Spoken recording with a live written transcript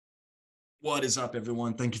What is up,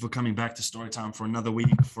 everyone? Thank you for coming back to Storytime for another week,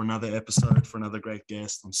 for another episode, for another great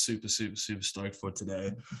guest. I'm super stoked for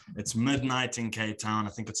today. It's midnight in Cape Town. I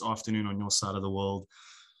think it's afternoon on your side of the world.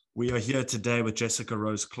 We are here today with Jessica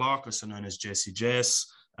Rose Clark, also known as Jessie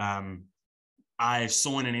Jess. I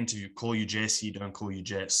saw in an interview, call you Jessie, don't call you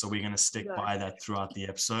Jess. So we're going to stick by that throughout the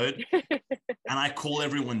episode. And I call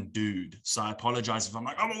everyone dude. So I apologize if I'm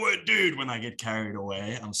like, I'm a word dude when I get carried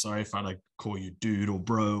away. I'm sorry if I like call you dude or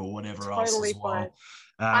bro or whatever else as well.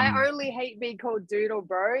 I only hate being called dude or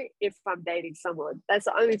bro if I'm dating someone. That's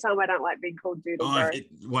the only time I don't like being called dude or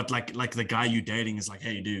bro. Like the guy you dating is like,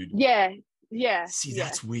 hey, dude. Yeah. See,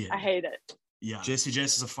 that's weird. I hate it. Yeah. Jessie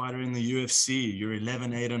Jess is a fighter in the UFC. You're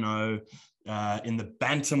 11-8-0. In the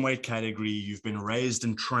bantamweight category, you've been raised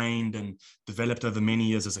and trained and developed over many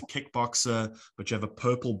years as a kickboxer, but you have a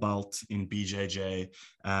purple belt in BJJ.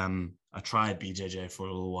 I tried BJJ for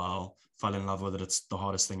a little while, fell in love with it. It's the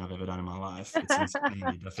hardest thing I've ever done in my life. It's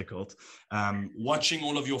insanely difficult. Watching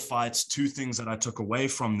all of your fights, two things that I took away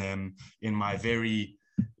from them in my very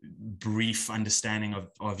brief understanding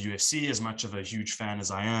of UFC, as much of a huge fan as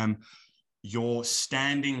I am, your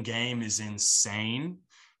standing game is insane.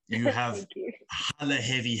 You have hella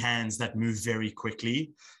heavy hands that move very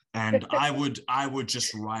quickly. And I would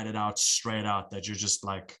just write it out straight out that you're just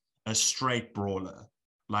like a straight brawler.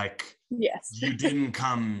 Like, yes, you didn't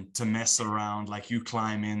come to mess around. Like, you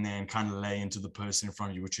climb in there and kind of lay into the person in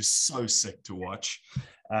front of you, which is so sick to watch.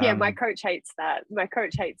 Yeah, my coach hates that. My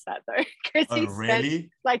coach hates that though. Oh, really?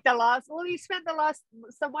 He spent the last,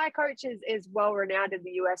 so my coach is well renowned in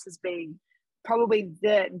the US as being probably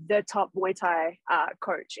the top Muay Thai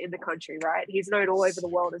coach in the country, right? He's known all over the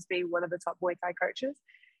world as being one of the top Muay Thai coaches.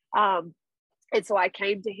 And so I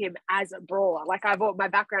came to him as a brawler. Like, my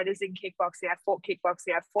background is in kickboxing. I fought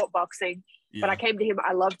kickboxing, I fought boxing, but I came to him,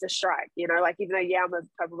 I love to strike, like, even though, I'm a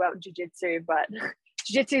purple belt in jiu-jitsu, but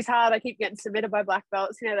jiu-jitsu is hard. I keep getting submitted by black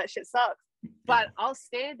belts, that shit sucks. But I'll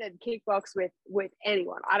stand and kickbox with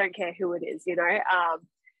anyone. I don't care who it is,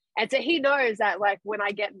 and so he knows that, like, when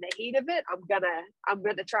I get in the heat of it, I'm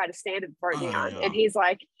gonna try to stand and throw down. Yeah. And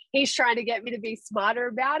he's trying to get me to be smarter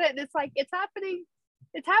about it. And it's like, it's happening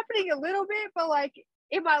a little bit, but like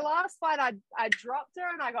in my last fight, I dropped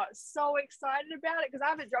her and I got so excited about it because I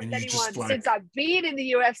haven't dropped anyone since I've been in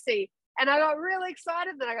the UFC. And I got really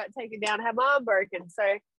excited, then I got taken down, had my arm broken. So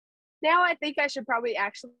now I think I should probably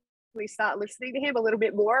actually start listening to him a little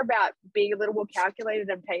bit more about being a little more calculated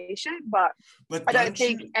and patient, but I don't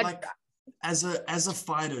think as a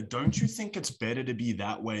fighter, don't you think it's better to be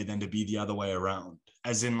that way than to be the other way around?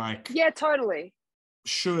 As in, like, yeah, totally,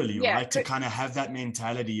 surely, right? To kind of have that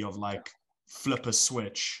mentality of like flip a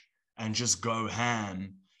switch and just go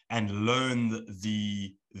ham and learn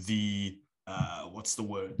the what's the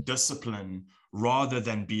word, discipline, rather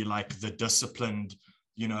than be like the disciplined,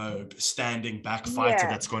 standing back fighter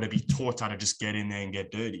that's got to be taught how to just get in there and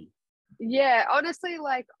get dirty. Yeah, honestly,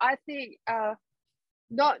 like, I think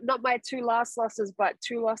not my two last losses, but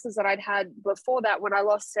two losses that I'd had before that, when I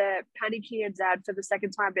lost to Pannie Kianzad for the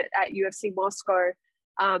second time at UFC Moscow,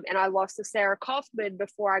 and I lost to Sarah Kaufman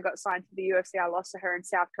before I got signed to the UFC. I lost to her in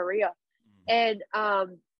South Korea. And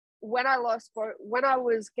when I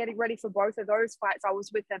was getting ready for both of those fights, I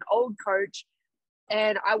was with an old coach.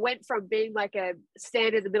 And I went from being like a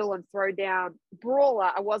stand in the middle and throw down brawler.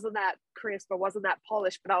 I wasn't that crisp, I wasn't that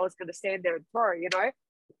polished, but I was going to stand there and throw,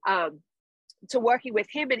 to working with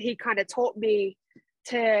him. And he kind of taught me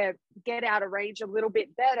to get out of range a little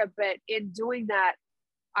bit better. But in doing that,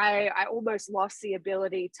 I almost lost the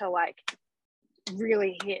ability to like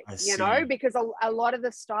really hit, because a lot of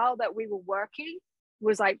the style that we were working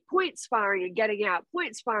was like point sparring and getting out,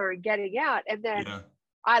 point sparring, getting out. And then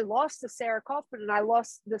I lost to Sarah Kaufman and I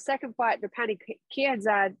lost the second fight to Pannie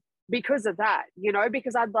Kianzad because of that,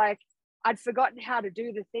 because I'd forgotten how to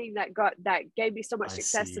do the thing that gave me so much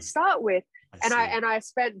success to start with. I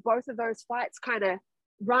spent both of those fights kind of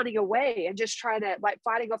running away and just trying to, like,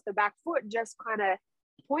 fighting off the back foot and just kind of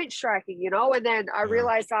point striking, and then I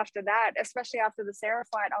realized after that, especially after the Sarah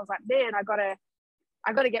fight, I was like, man, I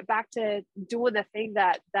gotta get back to doing the thing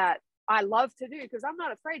that I love to do, because I'm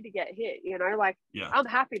not afraid to get hit, I'm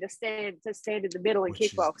happy to stand in the middle and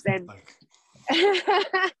kickbox. And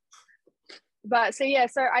but so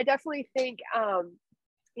I definitely think I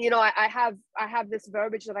have this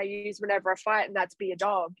verbiage that I use whenever I fight, and that's be a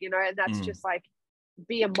dog, and that's just like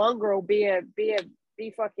be a mongrel, be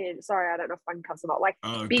fucking, sorry, I don't know if I can cuss or not, like,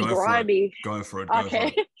 be grimy. Go for it.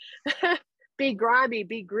 Okay. Be grimy,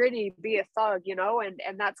 be gritty, be a thug,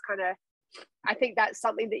 and that's kind of, I think that's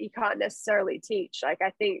something that you can't necessarily teach. Like,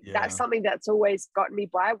 I think that's something that's always gotten me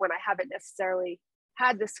by when I haven't necessarily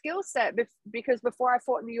had the skill set because before I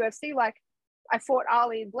fought in the UFC, like I fought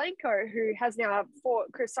Arlene Blanco, who has now fought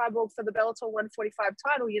Chris Cyborg for the Bellator 145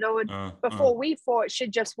 title, you know, and before we fought,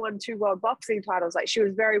 she'd just won 2 world boxing titles. Like she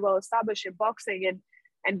was very well established in boxing,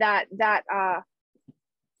 and that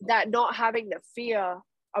not having the fear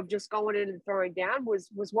of just going in and throwing down was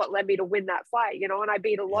what led me to win that fight, you know, and I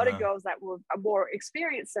beat a lot of girls that were more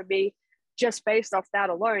experienced than me just based off that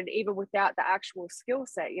alone, even without the actual skill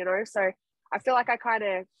set, you know. So I feel like I kind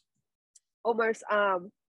of almost, I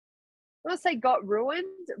don't say got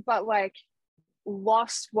ruined, but like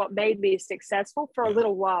lost what made me successful for a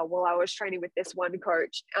little while I was training with this one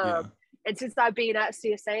coach. And since I've been at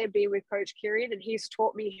CSA and been with Coach Kieran, and he's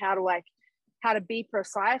taught me how to be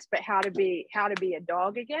precise, but how to be a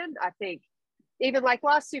dog again. I think even like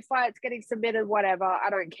last 2 fights, getting submitted, whatever, I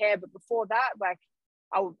don't care. But before that, like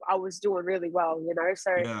I was doing really well, you know.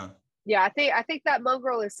 So yeah, I think that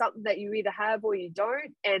mongrel is something that you either have or you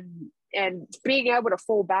don't, and being able to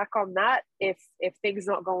fall back on that if things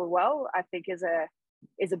not going well, I think is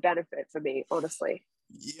a benefit for me, honestly.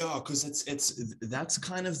 Yeah, because that's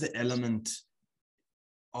kind of the element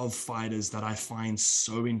of fighters that I find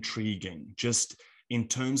so intriguing, just in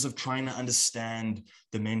terms of trying to understand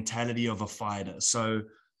the mentality of a fighter. So,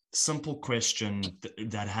 simple question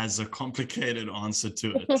that has a complicated answer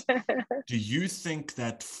to it. Do you think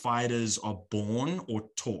that fighters are born or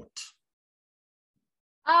taught?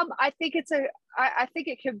 I think I think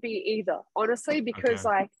it could be either, honestly, because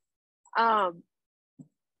like I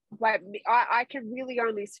can really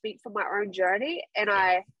only speak from my own journey, and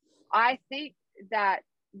I think that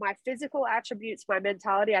my physical attributes, my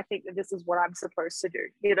mentality, I think that this is what I'm supposed to do.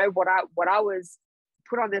 You know, what I was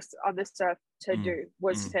put on this earth to do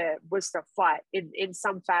was to fight in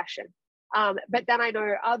some fashion. But then I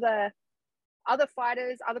know other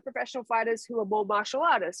fighters, other professional fighters who are more martial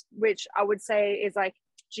artists, which I would say is like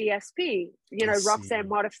GSP, you know, Roxanne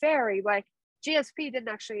Modafferi. Like GSP didn't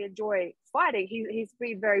actually enjoy fighting. He's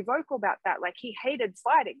been very vocal about that. Like he hated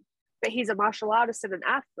fighting, but he's a martial artist and an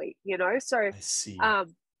athlete, you know? So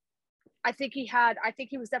I think he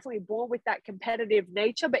was definitely born with that competitive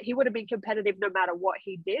nature, but he would have been competitive no matter what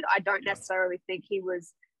he did. I don't necessarily think he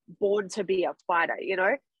was born to be a fighter, you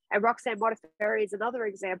know? And Roxanne Modafferi is another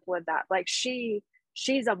example of that. Like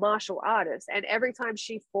she's a martial artist, and every time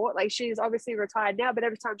she fought, like she's obviously retired now, but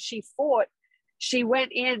every time she fought, she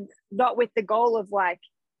went in not with the goal of like,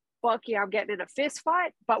 fuck yeah, I'm getting in a fist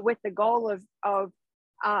fight, but with the goal of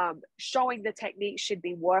showing the technique she'd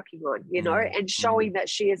be working on, you know, and showing that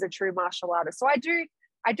she is a true martial artist. So I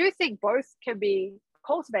do think both can be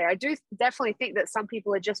cultivated. I do definitely think that some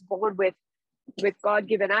people are just born with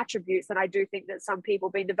God-given attributes, and I do think that some people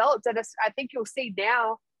being developed. And I think you'll see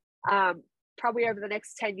now, probably over the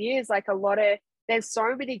next 10 years, like there's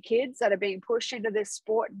so many kids that are being pushed into this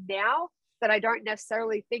sport now that I don't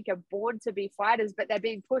necessarily think are born to be fighters, but they're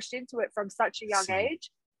being pushed into it from such a young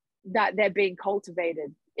age that they're being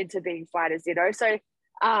cultivated into being fighters, you know? So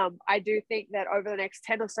I do think that over the next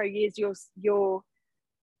 10 or so years,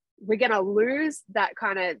 we're going to lose that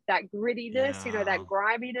kind of, that grittiness, you know, that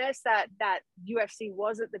griminess that UFC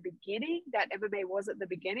was at the beginning, that MMA was at the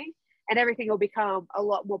beginning, and everything will become a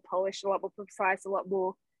lot more polished, a lot more precise, a lot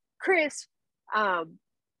more crisp.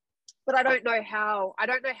 But I don't know how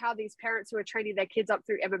these parents who are training their kids up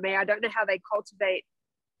through MMA, I don't know how they cultivate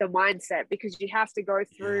the mindset, because you have to go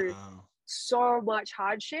through so much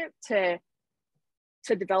hardship to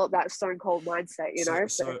develop that stone cold mindset, you know.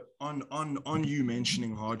 So on you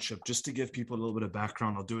mentioning hardship, just to give people a little bit of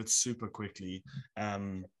background, I'll do it super quickly,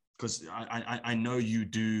 because I know you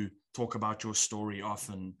do talk about your story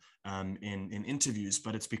often in interviews,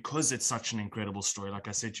 but it's because it's such an incredible story. Like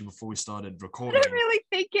I said to you before we started recording, I don't really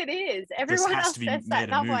think it is. Everyone else says that,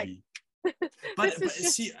 and I'm like, but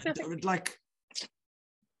see, like,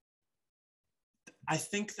 I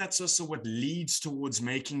think that's also what leads towards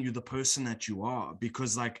making you the person that you are,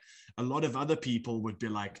 because like a lot of other people would be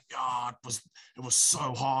like, it was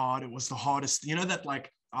so hard. It was the hardest, you know, that like,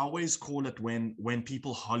 I always call it when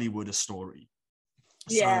people Hollywood a story.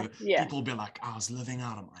 So people be like, I was living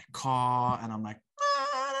out of my car, and I'm like,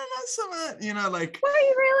 you know, like,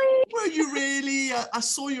 were you really? I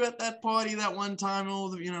saw you at that party that one time, all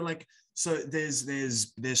the, you know, like, so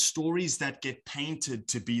there's stories that get painted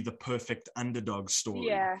to be the perfect underdog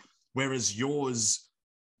story, whereas yours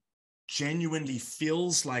genuinely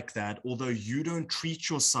feels like that, although you don't treat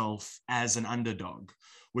yourself as an underdog,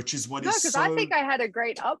 which is what is so. Because I think I had a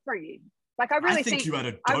great upbringing. Like I think you had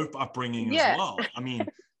a dope upbringing as well. I mean,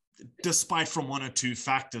 despite from one or two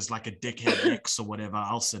factors like a dickhead ex or whatever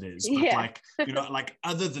else it is, but like, you know, like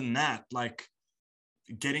other than that, like,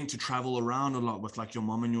 getting to travel around a lot with like your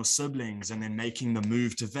mom and your siblings, and then making the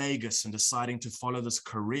move to Vegas and deciding to follow this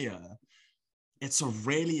career, it's a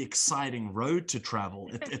really exciting road to travel.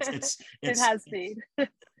 It has been.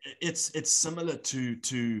 It's similar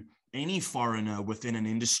to any foreigner within an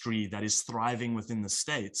industry that is thriving within the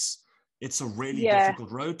States. It's a really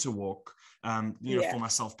difficult road to walk. For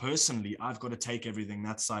myself personally, I've got to take everything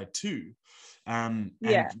that side too. And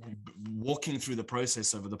walking through the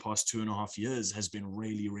process over the past 2.5 years has been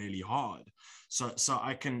really, really hard. So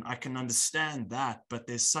I can understand that, but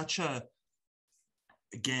there's such a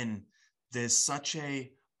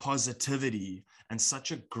positivity and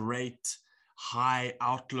such a great high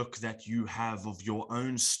outlook that you have of your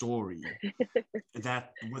own story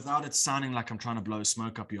that, without it sounding like I'm trying to blow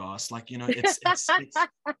smoke up your ass, like, it's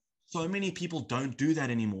so many people don't do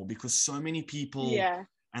that anymore, because so many people,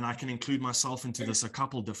 and I can include myself into this a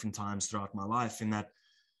couple different times throughout my life, in that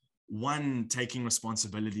one, taking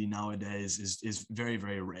responsibility nowadays is very,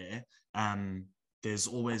 very rare. There's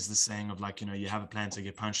always the saying of like, you have a plan to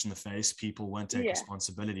get punched in the face. People won't take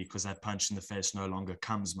responsibility because that punch in the face no longer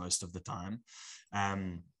comes most of the time.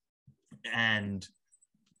 And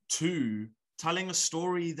two, telling a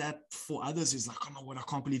story that for others is like, oh my God, I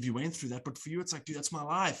can't believe you went through that. But for you, it's like, dude, that's my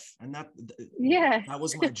life. And that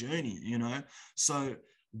was my journey, So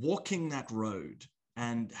walking that road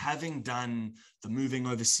and having done the moving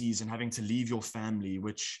overseas and having to leave your family,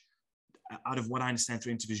 which, out of what I understand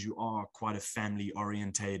through interviews, you are quite a family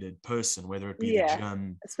orientated person, whether it be the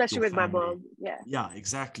gym, especially with family. my mom. Yeah,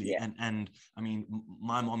 exactly. And I mean,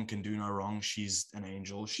 my mom can do no wrong. She's an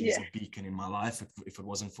angel. She's a beacon in my life. If it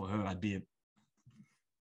wasn't for her, I'd be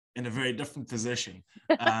in a very different position.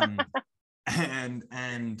 And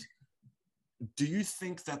do you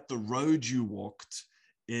think that the road you walked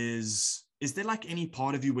is there like any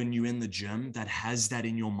part of you when you're in the gym that has that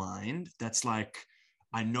in your mind, that's like,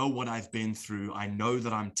 I know what I've been through. I know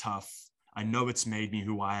that I'm tough. I know it's made me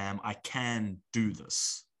who I am. I can do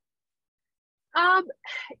this. I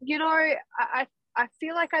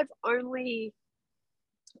feel like I've only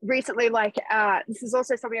recently, like, this is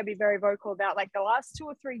also something I've been very vocal about. Like the last 2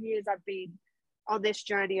 or 3 years, I've been on this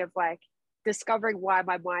journey of like discovering why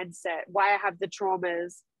my mindset, why I have the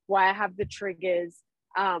traumas, why I have the triggers,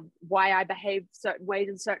 why I behave certain ways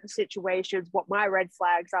in certain situations, what my red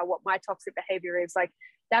flags are, what my toxic behavior is. Like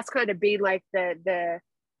that's kind of been like the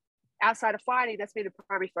outside of fighting, that's been the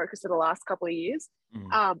primary focus of the last couple of years.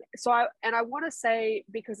 So I want to say,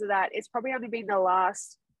 because of that, it's probably only been the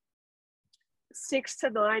last 6 to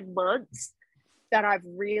 9 months that I've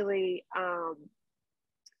really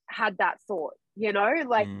had that thought,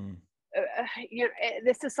 like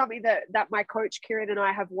this is something that my coach Kieran and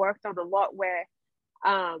I have worked on a lot, where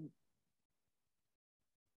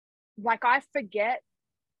like I forget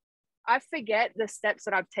the steps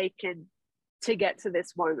that I've taken to get to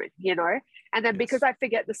this moment, and then because I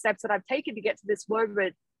forget the steps that I've taken to get to this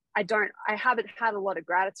moment, I haven't had a lot of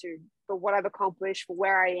gratitude for what I've accomplished, for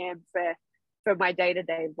where I am, for my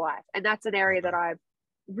day-to-day life. And that's an area that I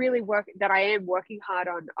am working hard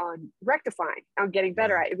on rectifying, on getting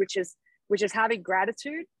better at it, which is having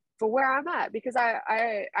gratitude for where I'm at, because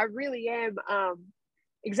I really am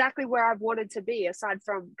exactly where I've wanted to be, aside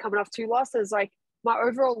from coming off 2 losses. Like my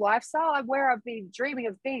overall lifestyle, I'm where I've been dreaming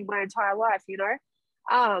of being my entire life,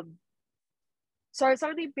 so it's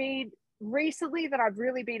only been recently that I've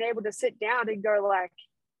really been able to sit down and go like,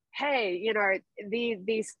 hey,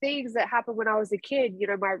 these things that happened when I was a kid,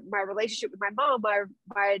 my relationship with my mom,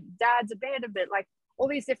 my dad's abandonment, like all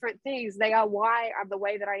these different things, they are why I'm the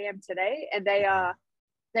way that I am today, and they are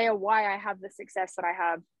why I have the success that I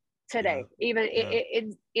have today, even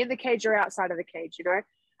in the cage or outside of the cage.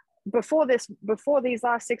 Before these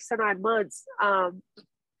last 6 to 9 months, I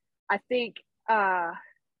think I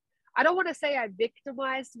don't want to say I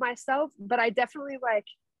victimized myself, but I definitely like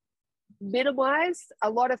minimized a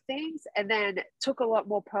lot of things and then took a lot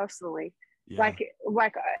more personally. Like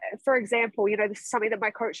for example, this is something that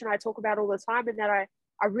my coach and I talk about all the time, and that I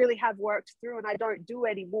really have worked through, and I don't do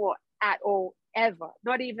anymore at all, ever.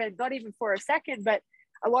 Not even for a second. But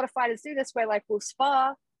a lot of fighters do this, where like we'll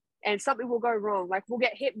spar and something will go wrong, like we'll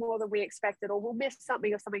get hit more than we expected, or we'll miss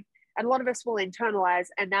something or something, and a lot of us will internalize,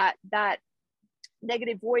 and that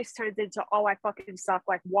negative voice turns into, oh, I fucking suck,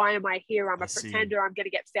 like why am I here, I'm a pretender, I'm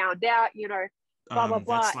gonna get found out, blah blah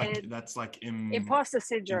blah. That's like imposter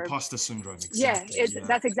syndrome. Exactly.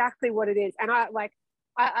 That's exactly what it is. And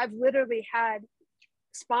I've literally had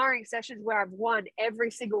sparring sessions where I've won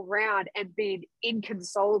every single round and been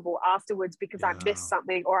inconsolable afterwards because I missed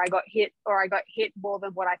something, or I got hit more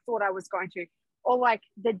than what I thought I was going to, or like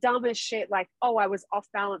the dumbest shit, like, oh, I was off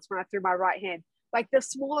balance when I threw my right hand. like the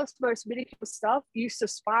smallest, most minuscule stuff used to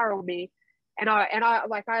spiral me. And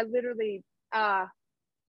I literally,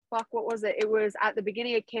 fuck, what was it? It was at the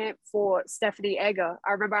beginning of camp for Stephanie Egger.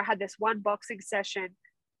 I remember I had this one boxing session,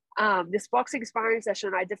 this boxing sparring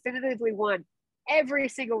session. I definitively won every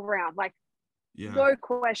single round, like no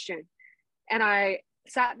question. And I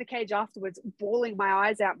sat in the cage afterwards, bawling my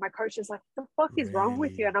eyes out. My coach is like, "What the fuck is wrong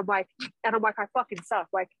with you?" And I'm like, I fucking suck.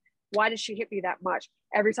 Like, why did she hit me that much?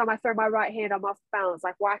 Every time I throw my right hand, I'm off balance.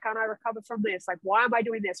 Like, why can't I recover from this? Like, why am I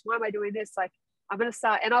doing this? Why am I doing this? Like, I'm gonna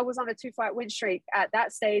start. And I was on a 2-fight win streak at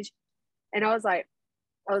that stage, and I was like,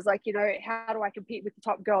 you know, how do I compete with the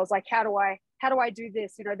top girls? Like, how do I do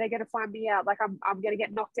this? You know, they're gonna find me out. Like, I'm gonna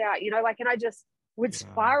get knocked out. You know, like, and I just would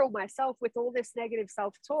spiral myself with all this negative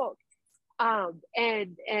self-talk.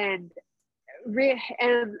 And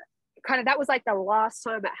kind of, that was like the last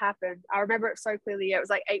time it happened. I remember it so clearly. It was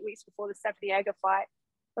like 8 weeks before the Stephanie Egger fight.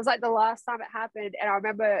 It was like the last time it happened. And I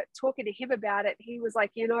remember talking to him about it. He was like,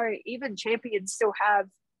 you know, even champions still have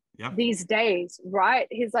these days, right?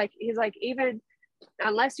 He's like, even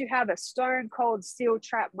unless you have a stone cold steel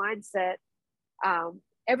trap mindset,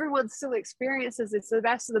 everyone still experiences this. The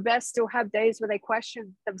best of the best still have days where they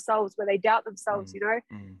question themselves, where they doubt themselves, you know?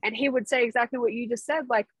 And he would say exactly what you just said.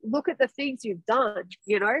 Like, look at the things you've done,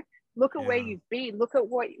 you know? Look at where you've been. Look at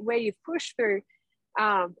where you've pushed through.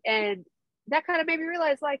 And that kind of made me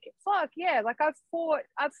realize, like, fuck yeah, like I've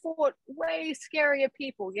fought way scarier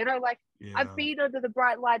people, you know? Like, I've been under the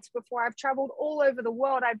bright lights before. I've traveled all over the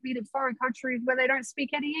world. I've been in foreign countries where they don't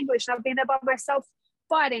speak any English. I've been there by myself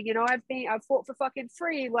fighting, you know. I've fought for fucking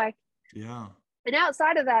free, like, and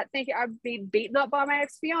outside of that, think I've been beaten up by my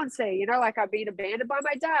ex-fiance, you know, like I've been abandoned by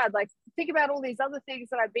my dad. Like, think about all these other things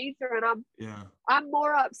that I've been through, and I'm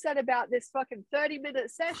more upset about this fucking 30-minute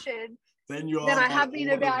session than I have been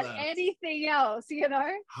about anything else, you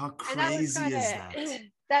know. How crazy is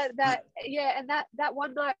that? that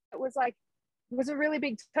one night was a really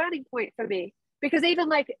big turning point for me. Because even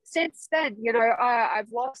like since then, you know,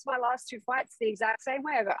 I've lost my last 2 fights the exact same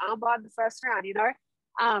way. I got armbarred in the first round, you know.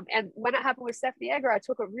 And when it happened with Stephanie Egger, I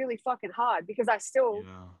took it really fucking hard because I still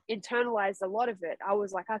internalized a lot of it. I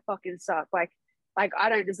was like, I fucking suck. Like I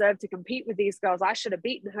don't deserve to compete with these girls. I should have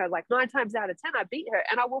beaten her. Like 9 times out of 10, I beat her,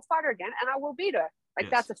 and I will fight her again, and I will beat her. Like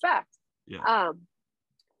that's a fact.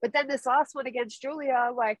 But then this last one against Julia,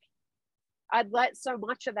 like I'd let so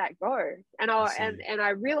much of that go, and I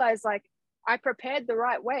realized, like, I prepared the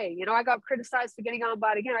right way. You know, I got criticized for getting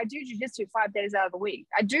armbarred again. I do jiu-jitsu 5 days out of the week.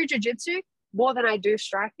 I do jiu-jitsu more than I do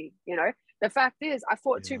striking, you know. The fact is, I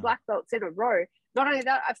fought 2 black belts in a row. Not only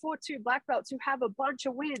that, I fought 2 black belts who have a bunch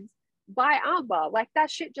of wins by armbar. Like, that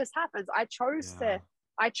shit just happens. I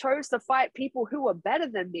chose to fight people who were better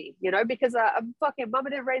than me, you know, because I'm fucking mama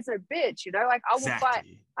didn't raise no bitch, you know. Like, I will fight.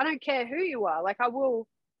 I don't care who you are. Like,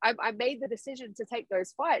 I made the decision to take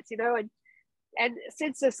those fights, you know. And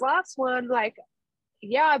since this last one, like,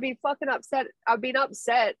 I've been fucking upset. I've been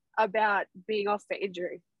upset about being off for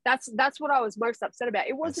injury. That's what I was most upset about.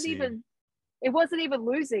 It wasn't even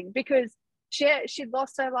losing, because she'd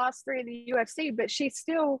lost her last 3 in the UFC, but she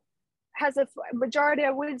still has a majority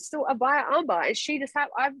of wins still via armbar, and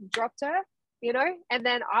I've dropped her, you know. And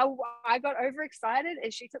then I got overexcited,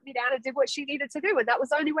 and she took me down and did what she needed to do, and that was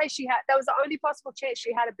the only way that was the only possible chance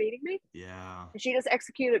she had of beating me. And she just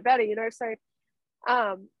executed better, you know. So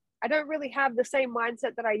I don't really have the same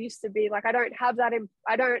mindset that I used to be. Like, I don't have that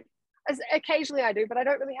occasionally I do, but I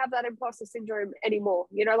don't really have that imposter syndrome anymore,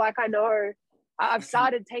 you know. Like, I know I've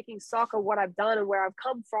started taking stock of what I've done and where I've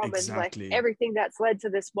come from, and like everything that's led to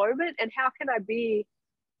this moment. And how can I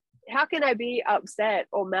be upset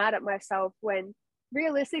or mad at myself when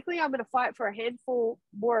realistically I'm going to fight for a handful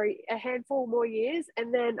more years,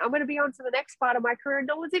 and then I'm going to be on to the next part of my career, and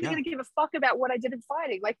no one's even going to give a fuck about what I did in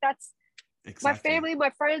fighting. Like, that's my family, my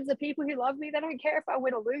friends, the people who love me, they don't care if I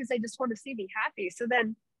win or lose. They just want to see me happy. So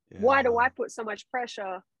then why do I put so much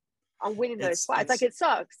pressure on winning those fights? Like, it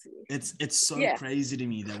sucks. It's so crazy to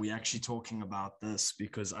me that we're actually talking about this,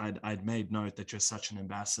 because I'd made note that you're such an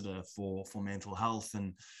ambassador for mental health,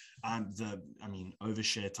 and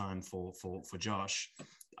overshare time for Josh.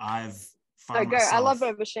 I love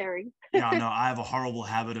oversharing. I have a horrible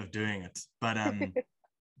habit of doing it, but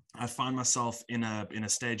I find myself in a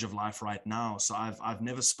stage of life right now. So I've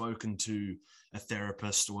never spoken to a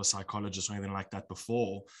therapist or a psychologist or anything like that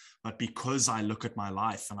before, but because I look at my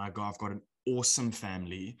life and I've got an awesome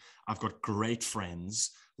family, I've got great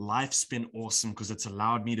friends. Life's been awesome because it's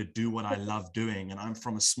allowed me to do what I love doing. And I'm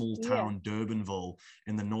from a small town, Durbanville,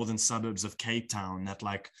 in the northern suburbs of Cape Town, that,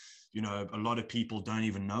 like, you know, a lot of people don't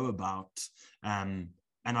even know about.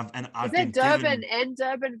 Is I've been it Durban given and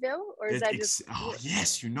Durbanville, or is that just? oh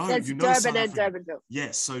yes, you know That's Durban South and Africa. Durbanville.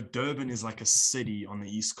 Yes, so Durban is like a city on the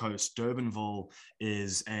East Coast. Durbanville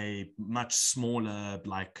is a much smaller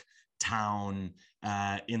like town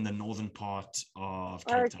in the northern part of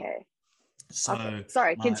Cape Town. Okay. So Okay.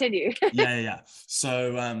 Sorry, continue. yeah.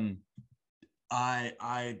 So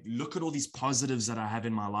I look at all these positives that I have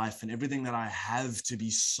in my life and everything that I have to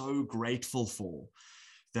be so grateful for,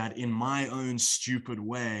 that in my own stupid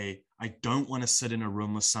way, I don't want to sit in a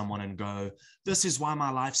room with someone and go, this is why my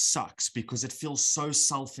life sucks, because it feels so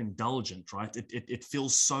self-indulgent, right? It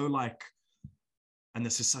feels so like, and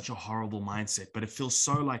this is such a horrible mindset, but it feels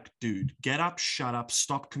so like, dude, get up, shut up,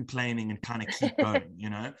 stop complaining and kind of keep going, you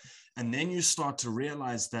know? And then you start to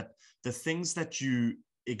realize that the things that you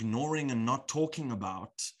ignoring and not talking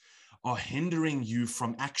about are hindering you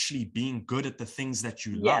from actually being good at the things that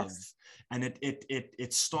you love. And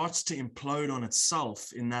it starts to implode on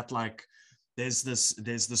itself, in that like there's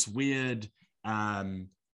this weird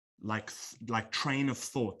like train of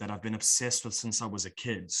thought that I've been obsessed with since I was a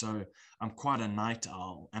kid. So I'm quite a night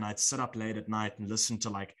owl, and I'd sit up late at night and listen to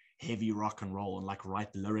like heavy rock and roll and like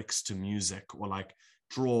write lyrics to music, or like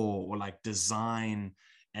draw, or like design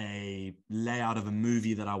a layout of a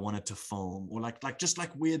movie that I wanted to film, or like just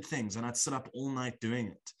like weird things. And I'd sit up all night doing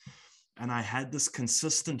it. And I had this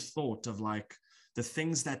consistent thought of like, the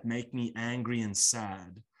things that make me angry and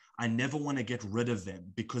sad, I never want to get rid of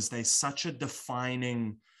them, because they're such a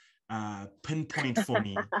defining pinpoint for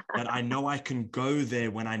me that I know I can go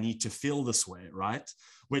there when I need to feel this way, right?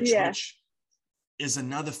 Which is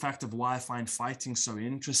another fact of why I find fighting so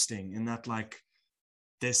interesting, in that like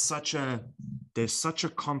there's such a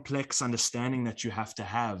complex understanding that you have to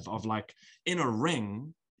have of like, in a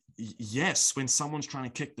ring, yes, when someone's trying to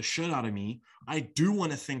kick the shit out of me, I do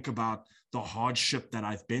want to think about the hardship that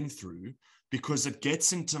I've been through, because it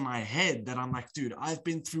gets into my head that I'm like, dude, I've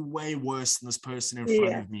been through way worse than this person in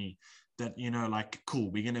front of me, that, you know, like,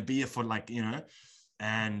 cool, we're going to be here for like, you know,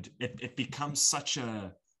 and it becomes such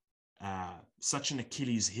an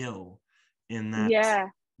Achilles heel in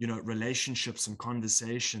that, you know, relationships and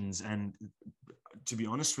conversations. And to be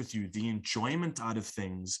honest with you, the enjoyment out of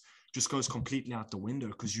things just goes completely out the window,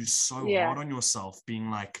 because you're so hard on yourself, being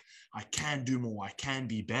like, I can do more, I can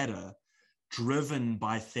be better, driven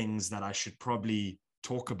by things that I should probably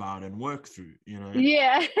talk about and work through, you know?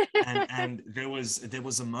 And there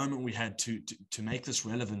was a moment we had to make this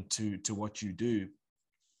relevant to what you do.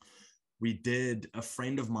 We did, a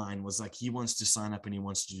friend of mine was like, he wants to sign up and he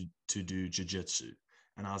wants to do jiu-jitsu.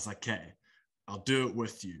 And I was like, okay, I'll do it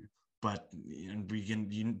with you. But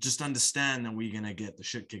you just understand that we're going to get the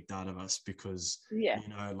shit kicked out of us, because, you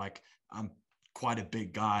know, like, I'm quite a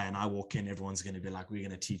big guy, and I walk in, everyone's going to be like, we're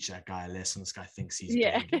going to teach that guy a lesson. This guy thinks he's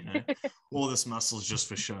big, you know, all this muscle's just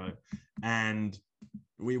for show. And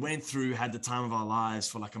we went through, had the time of our lives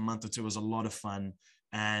for like a month or two. It was a lot of fun.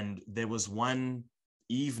 And there was one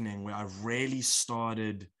evening where I really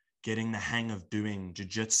started getting the hang of doing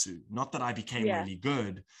jiu-jitsu. Not that I became really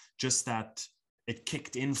good, just that it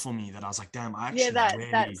kicked in for me, that I was like, damn, I actually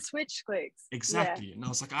that switch clicks. Exactly. And I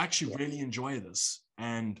was like, I actually really enjoy this.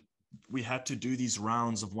 And we had to do these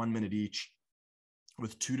rounds of 1 minute each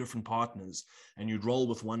with two different partners, and you'd roll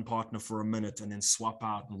with one partner for a minute and then swap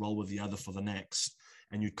out and roll with the other for the next,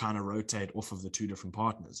 and you'd kind of rotate off of the two different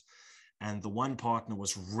partners. And the one partner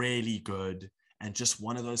was really good, and just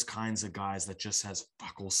one of those kinds of guys that just has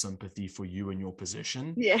fuck all sympathy for you and your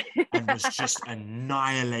position, and was just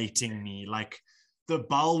annihilating me. Like, the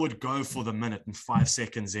bell would go for the minute, and 5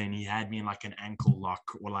 seconds in, he had me in like an ankle lock,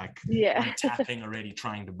 or like I'm tapping already,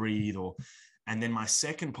 trying to breathe. And then my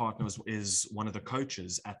second partner is one of the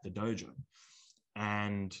coaches at the dojo,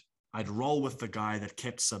 and I'd roll with the guy that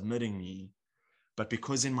kept submitting me. But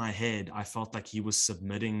because in my head, I felt like he was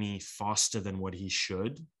submitting me faster than what he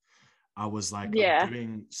should, I was like, I'm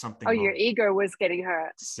doing something wrong. Your ego was getting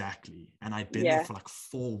hurt. Exactly. And I'd been there for like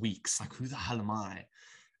 4 weeks. Like, who the hell am I?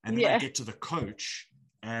 And then I get to the coach,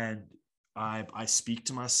 and I speak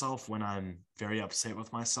to myself when I'm very upset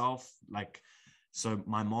with myself. Like, so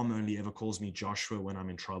my mom only ever calls me Joshua when I'm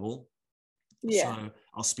in trouble. So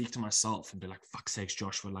I'll speak to myself and be like, fuck's sakes,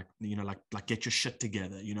 Joshua, like, you know, like get your shit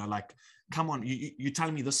together, you know, like, come on, you're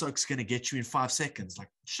telling me this oak's going to get you in 5 seconds. Like,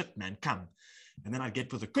 shit, man, come. And then I'd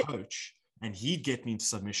get with a coach, and he'd get me into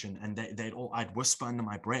submission, and I'd whisper under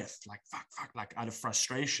my breath, like, fuck, like, out of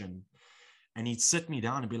frustration. And he'd sit me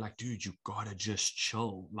down and be like, dude, you gotta just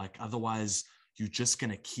chill. Like, otherwise you're just going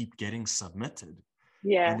to keep getting submitted.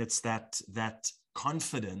 And it's that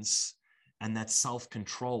confidence and that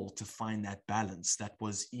self-control to find that balance that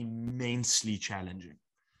was immensely challenging.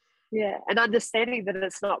 Yeah, and understanding that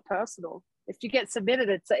it's not personal. If you get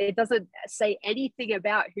submitted, it doesn't say anything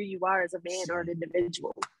about who you are as a man or an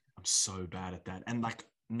individual. I'm so bad at that. And like,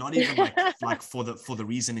 not even like for the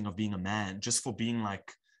reasoning of being a man, just for being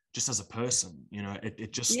like, just as a person, you know,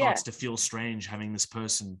 it just starts to feel strange having this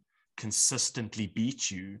person consistently beat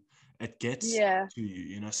you. It gets to you,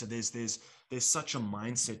 you know. So there's such a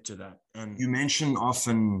mindset to that. And you mentioned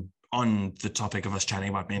often on the topic of us chatting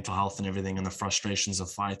about mental health and everything and the frustrations of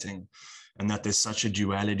fighting, and that there's such a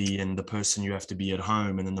duality in the person you have to be at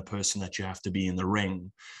home and then the person that you have to be in the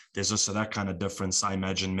ring. There's also that kind of difference, I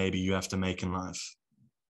imagine, maybe you have to make in life.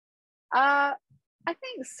 I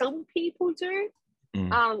think some people do.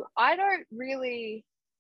 I don't really.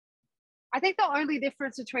 I think the only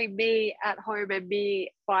difference between me at home and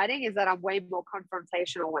me fighting is that I'm way more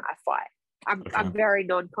confrontational when I fight. I'm very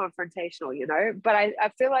non-confrontational, you know, but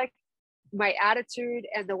I feel like my attitude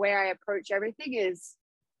and the way I approach everything is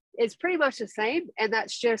pretty much the same. And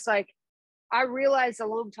that's just like, I realized a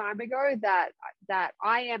long time ago that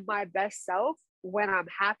I am my best self when I'm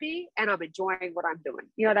happy and I'm enjoying what I'm doing.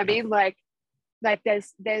 You know what I mean? Like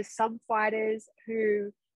there's some fighters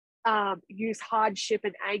who use hardship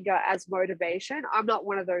and anger as motivation. I'm not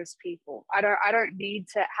one of those people. I don't need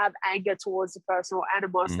to have anger towards a person or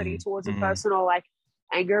animosity towards a person or like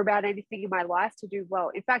anger about anything in my life to do well.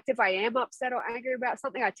 In fact, if I am upset or angry about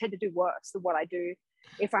something, I tend to do worse than what I do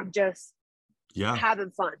if I'm just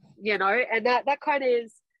having fun, you know. And that kind of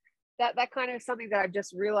is that kind of something that I've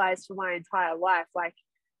just realized for my entire life. Like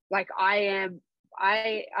I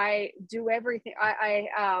do everything.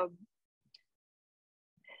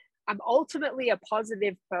 I'm ultimately a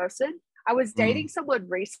positive person. I was dating someone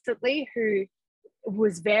recently who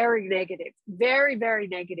was very negative, very, very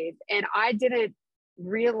negative. And I didn't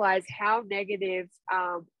realize how negative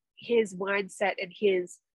his mindset and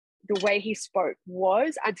the way he spoke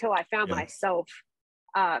was until I found myself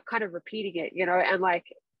kind of repeating it, you know, and like,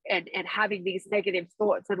 and having these negative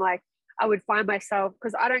thoughts. And like, I would find myself,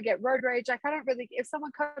 because I don't get road rage. Like I don't really, if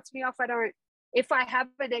someone cuts me off, if I have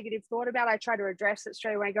a negative thought about it, I try to address it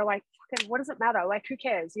straight away and go like, fucking, what does it matter? Like, who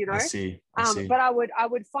cares, you know? I see. But I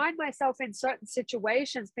would find myself in certain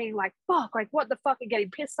situations being like, fuck, like what the fuck, and getting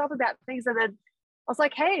pissed off about things. And then I was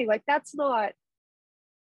like, hey, like that's not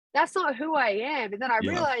who I am. And then I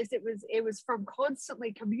realized it was from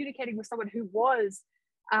constantly communicating with someone who was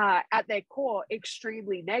at their core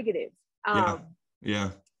extremely negative. And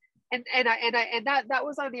that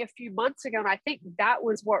was only a few months ago. And I think that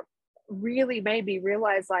was what really made me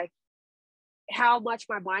realize like how much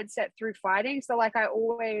my mindset through fighting. So like I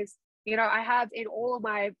always, you know, I have in all of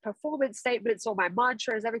my performance statements or my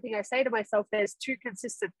mantras, everything I say to myself, there's two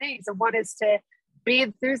consistent things. And one is to be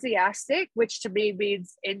enthusiastic, which to me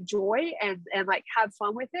means enjoy and like have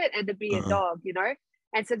fun with it, and to be a dog, you know.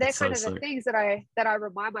 And so they're kind of the things that I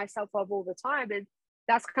remind myself of all the time. And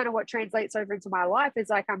that's kind of what translates over into my life is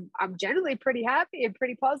like I'm generally pretty happy and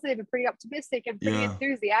pretty positive and pretty optimistic and pretty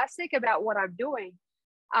enthusiastic about what I'm doing.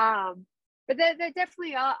 But there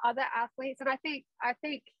definitely are other athletes, and I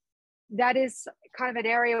think that is kind of an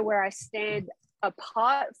area where I stand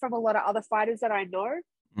apart from a lot of other fighters that I know.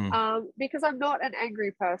 Because I'm not an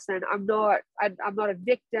angry person. I'm not a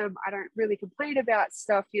victim. I don't really complain about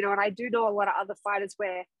stuff, you know. And I do know a lot of other fighters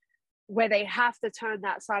where they have to turn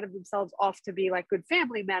that side of themselves off to be like good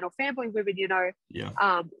family men or family women, you know.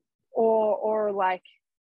 Or like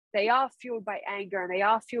they are fueled by anger and they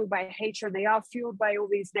are fueled by hatred and they are fueled by all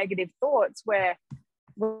these negative thoughts where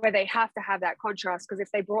they have to have that contrast, because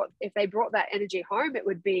if they brought that energy home, it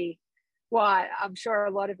would be, well, I'm sure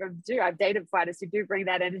a lot of them do. I've dated fighters who do bring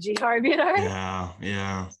that energy home, you know.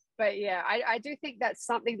 But yeah, I do think that's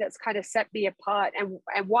something that's kind of set me apart, and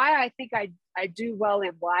why I think I do well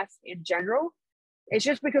in life in general. It's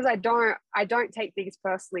just because I don't take things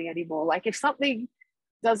personally anymore. Like if something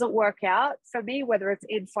doesn't work out for me, whether it's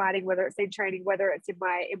in fighting, whether it's in training, whether it's in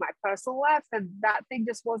my personal life, then that thing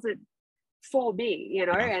just wasn't for me, you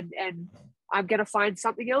know. And I'm going to find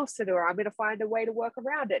something else to do, or I'm going to find a way to work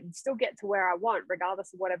around it and still get to where I want,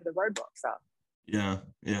 regardless of whatever the roadblocks are. Yeah.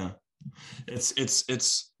 It's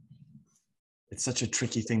such a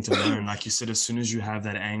tricky thing to learn. Like you said, as soon as you have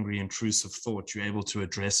that angry, intrusive thought, you're able to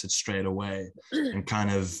address it straight away and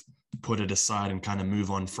kind of put it aside and kind of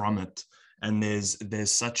move on from it. And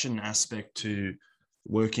there's such an aspect to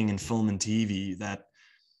working in film and TV that,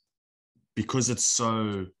 because it's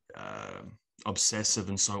so obsessive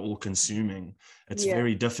and so all-consuming, it's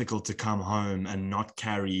very difficult to come home and not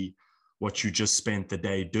carry what you just spent the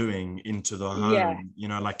day doing into the home. You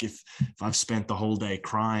know, like if I've spent the whole day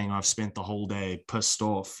crying, I've spent the whole day pissed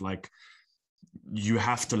off, like you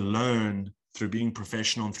have to learn through being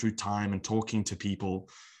professional and through time and talking to people,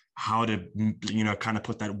 how to, you know, kind of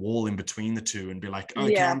put that wall in between the two and be like,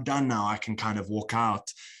 okay, I'm done now, I can kind of walk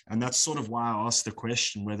out. And that's sort of why I asked the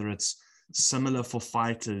question, whether it's similar for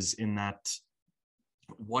fighters, in that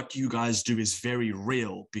what you guys do is very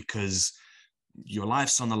real, because your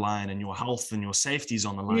life's on the line and your health and your safety is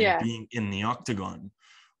on the line, being in the octagon.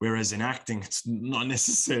 Whereas in acting, it's not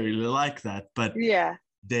necessarily like that, but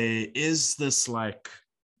there is this like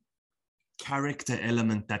character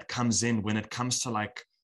element that comes in when it comes to like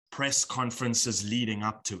press conferences leading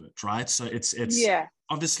up to it, right? So it's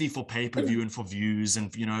obviously for pay-per-view and for views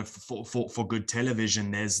and, you know, for good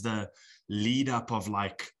television, there's the lead up of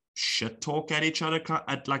like shit talk at each other,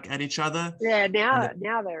 at each other. Yeah,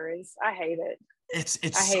 now there is. I hate it.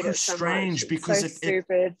 It's so strange because so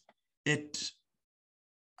stupid.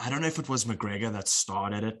 I don't know if it was McGregor that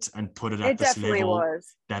started it and put it at it this definitely level was.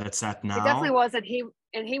 that it's at now. It definitely was, and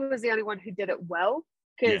he was the only one who did it well,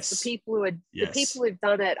 because the people who've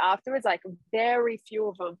done it afterwards, like very few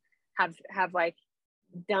of them have like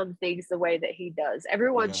done things the way that he does.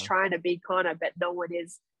 Everyone's trying to be Conor, but no one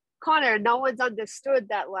is Conor. No one's understood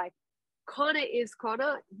that like Conor is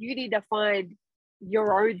Conor. You need to find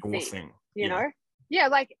your own thing. You know? Yeah,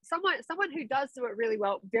 like someone who does do it really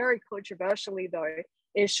well, very controversially though,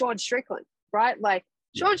 is Sean Strickland, right? Like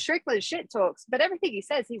Sean Strickland shit talks, but everything he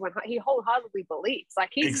says, he wholeheartedly believes. Like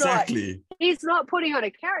he's not putting on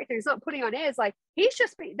a character. He's not putting on airs. Like he's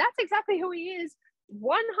just that's exactly who he is 100%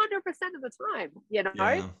 of the time, you know?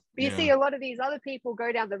 But you see a lot of these other people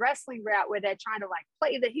go down the wrestling route where they're trying to like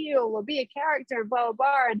play the heel or be a character and blah, blah,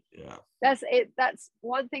 blah. And that's it. That's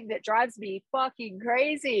one thing that drives me fucking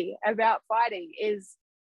crazy about fighting is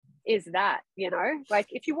that, you know, like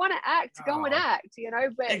if you want to act, go and act, you know,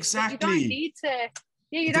 but you don't need to,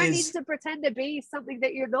 you don't need to pretend to be something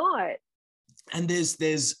that you're not. And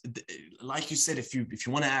there's like you said, if you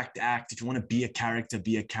want to act, if you want to be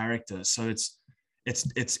a character. So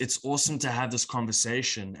it's awesome to have this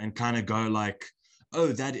conversation and kind of go like, oh,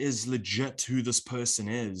 that is legit who this person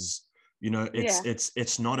is. You know,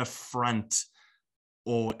 it's not a front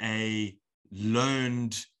or a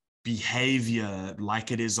learned behavior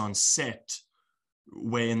like it is on set,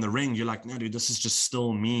 where in the ring you're like, no dude, this is just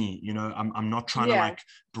still me, you know. I'm not trying to like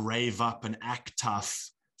brave up and act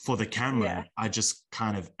tough for the camera. I just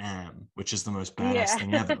kind of am, which is the most badass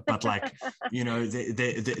thing ever. But like, you know,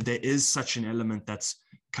 there is such an element that's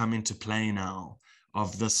come into play now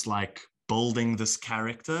of this like building this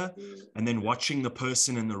character and then watching the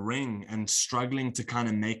person in the ring and struggling to kind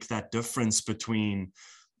of make that difference between,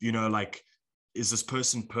 you know, like, is this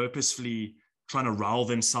person purposefully trying to rile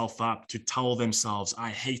themselves up to tell themselves, I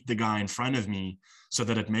hate the guy in front of me, so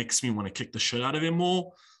that it makes me want to kick the shit out of him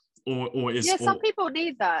more? Or is some people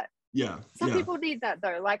need that. Some people need that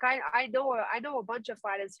though. Like I know a bunch of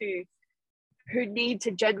fighters who need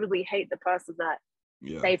to genuinely hate the person that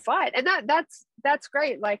they fight, and that's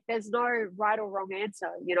great. Like there's no right or wrong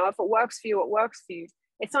answer, you know. If it works for you, it works for you.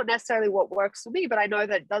 It's not necessarily what works for me, but I know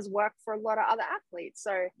that it does work for a lot of other athletes.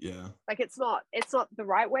 So like it's not the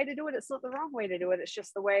right way to do it. It's not the wrong way to do it. It's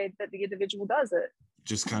just the way that the individual does it.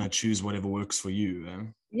 Just kind of choose whatever works for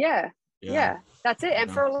you. Yeah, that's it.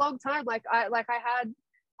 And for a long time, I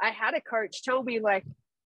had a coach tell me, like,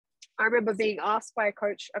 I remember being asked by a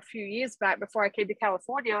coach a few years back before I came to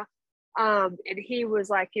California, and he was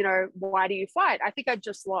like, you know, why do you fight? I think I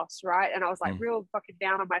just lost, right? And I was like real fucking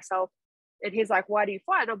down on myself. And he's like, why do you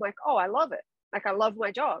fight? And I'm like, oh, I love it. Like, I love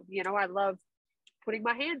my job. You know, I love putting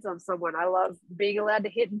my hands on someone. I love being allowed to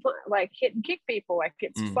hit and kick people. Like,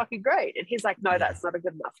 it's fucking great. And he's like, no, that's not a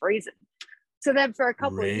good enough reason. So then for a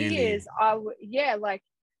couple of years,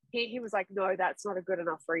 he was like, no, that's not a good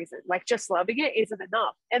enough reason. Like, just loving it isn't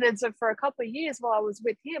enough. And then so for a couple of years while I was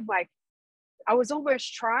with him, like, I was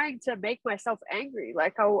almost trying to make myself angry.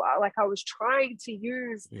 Like I was trying to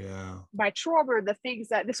use my trauma and the things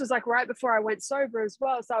that, this was like right before I went sober as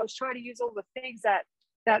well. So I was trying to use all the things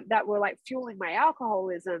that were like fueling my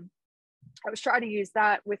alcoholism. I was trying to use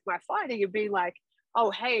that with my fighting and being like,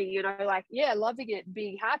 oh, hey, you know, like, yeah, loving it and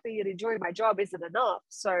being happy and enjoying my job isn't enough.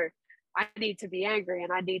 So I need to be angry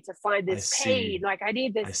and I need to find this pain. Like I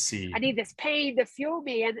need this pain to fuel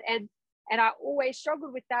me. And I always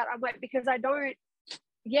struggled with that. I'm like, because I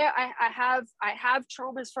have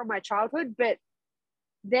traumas from my childhood, but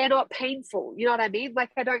they're not painful. You know what I mean?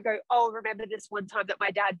 Like I don't go, oh, remember this one time that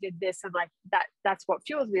my dad did this and like that's what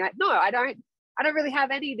fuels me. Like, no, I don't really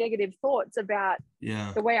have any negative thoughts about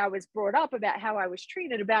the way I was brought up, about how I was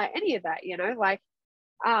treated, about any of that, you know, like,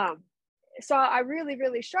 so I really,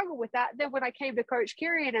 really struggled with that. Then when I came to Coach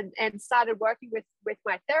Kieran and started working with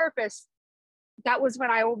my therapist, that was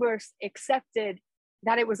when I almost accepted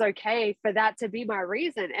that it was okay for that to be my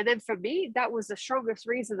reason. And then for me, that was the strongest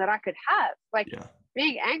reason that I could have. Like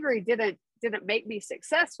being angry didn't make me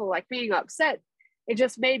successful. Like being upset, it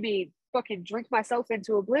just made me fucking drink myself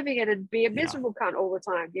into oblivion and be a miserable cunt all the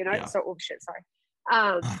time, you know? So, oh shit, sorry.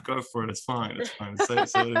 Go for it. It's fine. It's fine. Say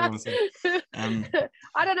what you want to say.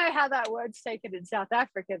 I don't know how that word's taken in South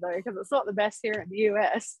Africa though, because it's not the best here in the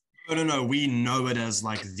US. No. We know it as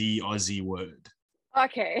like the Aussie word.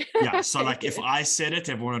 Okay. Yeah. So like if I said it,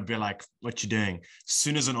 everyone would be like, what you doing? As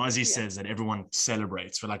soon as an Aussie says it, everyone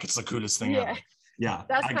celebrates. We're like, it's the coolest thing ever. Yeah.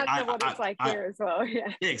 That's kind of what it's like here as well.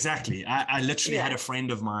 Yeah. Exactly. I literally had a friend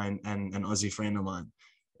of mine and an Aussie friend of mine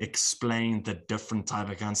explain the different type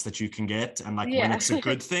of cunts that you can get. And like when it's a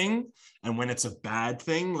good thing and when it's a bad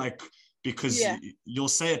thing, like because you'll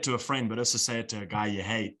say it to a friend, but also say it to a guy you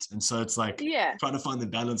hate. And so it's like trying to find the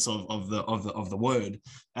balance of the word.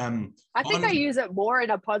 I think I use it more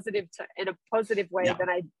in a positive way than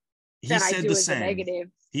I do in the negative.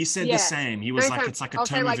 He said the same. He was like, it's like a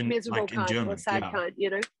term of miserable like in German. Or sad cunt,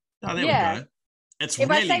 you know? Oh, there we go. It's if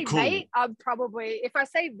really I say cool. Mate, I'm probably, if I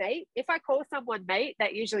say mate, if I call someone mate,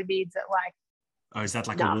 that usually means that like, oh, is that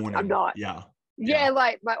like a warning? I'm not. Yeah,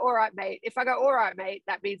 like my all right, mate. If I go all right, mate,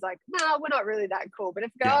 that means like, no, we're not really that cool. But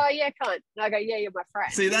if I go, oh yeah, cunt, and I go, yeah, you're my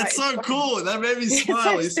friend. See, that's so cool. That made me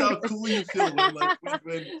smile. It's how cool you feel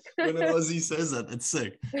when an Aussie says it. It's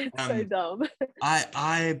sick. It's so dumb.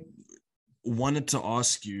 I wanted to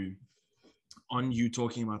ask you on you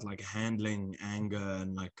talking about like handling anger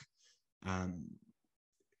and like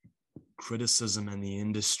criticism in the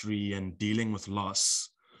industry and dealing with loss.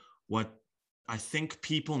 What I think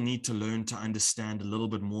people need to learn to understand a little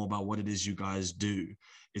bit more about what it is you guys do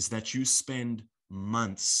is that you spend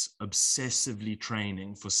months obsessively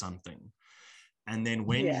training for something. And then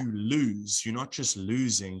when you lose, you're not just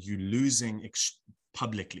losing, you're losing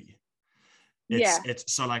publicly.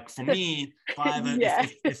 It's so like for me, if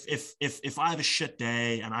I have a shit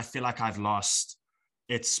day and I feel like I've lost,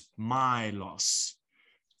 it's my loss.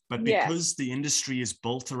 But because the industry is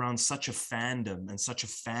built around such a fandom and such a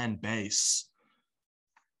fan base,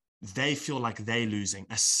 they feel like they're losing,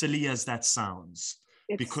 as silly as that sounds.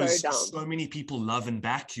 It's because so many people love and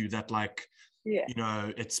back you that like, you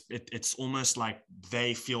know, it's almost like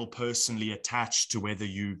they feel personally attached to whether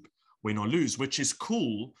you win or lose, which is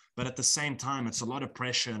cool. But at the same time, it's a lot of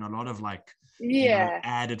pressure and a lot of like, you know,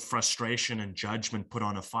 added frustration and judgment put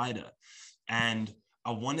on a fighter. And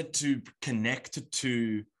I wanted to connect it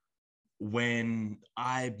to when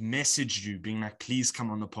I messaged you being like, please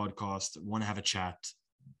come on the podcast, want to have a chat.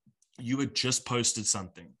 You had just posted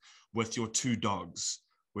something with your two dogs,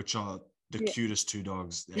 which are the cutest two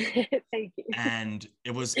dogs there. Thank you. And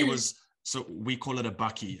it was, so we call it a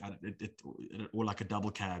bucky or like a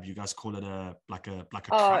double cab. You guys call it a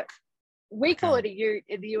truck. We call it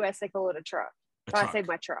in the US, they call it a truck. I say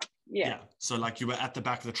my truck. Yeah. So like you were at the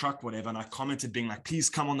back of the truck, whatever. And I commented being like, please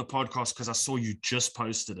come on the podcast because I saw you just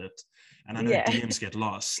posted it. And I know DMs get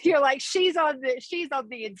lost. You're like, she's on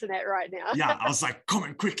the internet right now. Yeah. I was like,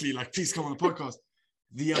 comment quickly, like, please come on the podcast.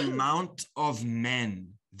 The amount of men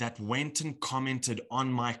that went and commented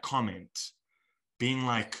on my comment being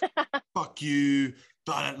like, fuck you,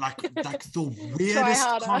 but like the weirdest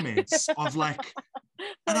comments of like,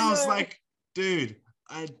 and I was like, dude,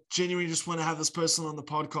 I genuinely just want to have this person on the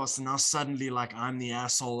podcast, and now suddenly, like, I'm the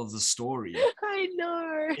asshole of the story. I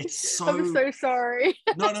know. It's so. I'm so sorry.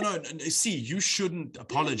 No. See, you shouldn't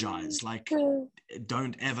apologize. Like,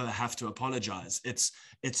 don't ever have to apologize.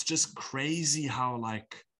 It's just crazy how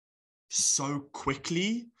like so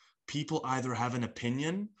quickly people either have an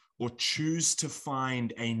opinion or choose to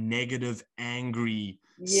find a negative, angry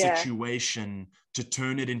situation to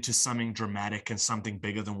turn it into something dramatic and something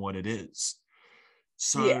bigger than what it is.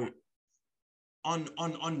 So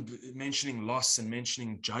on mentioning loss and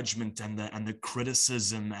mentioning judgment and the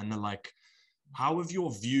criticism and the like, how have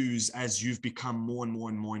your views as you've become more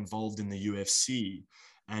and more involved in the UFC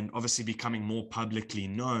and obviously becoming more publicly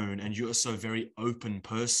known, and you're also a very open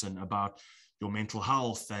person about your mental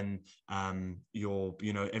health and your,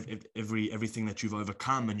 you know, everything that you've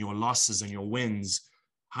overcome and your losses and your wins.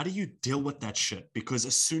 How do you deal with that shit? Because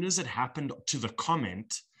as soon as it happened to the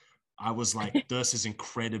comment, I was like, this is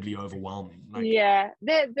incredibly overwhelming. Like, the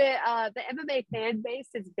MMA fan base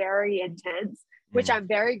is very intense, which I'm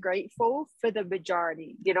very grateful for the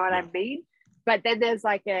majority. You know what I mean? But then there's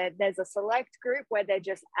a select group where they're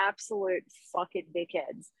just absolute fucking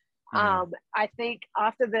dickheads. I think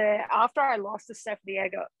after I lost to Stephanie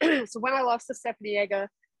Egger, so when I lost to Stephanie Egger,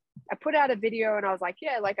 I put out a video and I was like,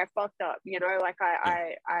 I fucked up, you know, like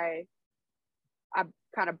I I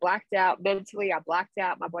kind of blacked out mentally. I blacked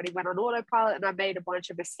out. My body went on autopilot, and I made a bunch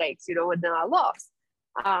of mistakes, you know, and then I lost.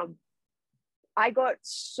 I got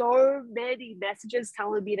so many messages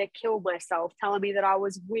telling me to kill myself, telling me that I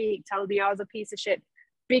was weak, telling me I was a piece of shit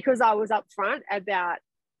because I was upfront about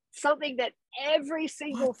something that every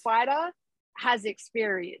single fighter has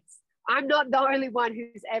experienced. I'm not the only one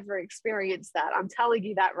who's ever experienced that. I'm telling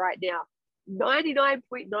you that right now.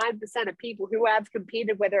 99.9% of people who have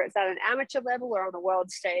competed, whether it's at an amateur level or on the world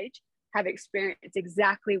stage, have experienced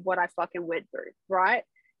exactly what I fucking went through, right?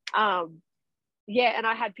 Yeah, and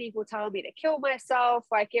I had people telling me to kill myself.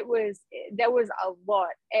 Like there was a lot.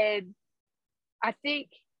 And I think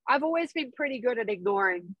I've always been pretty good at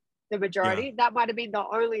ignoring the majority. Yeah. That might have been the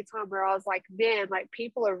only time where I was like, man, like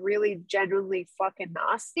people are really genuinely fucking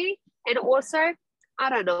nasty. And also, I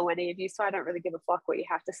don't know any of you, so I don't really give a fuck what you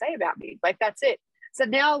have to say about me. Like, that's it. So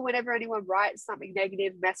now whenever anyone writes something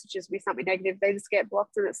negative, messages me something negative, they just get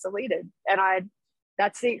blocked and it's deleted. And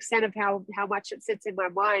that's the extent of how much it sits in my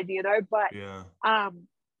mind, you know. But yeah. I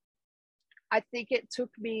think it took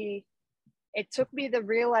me the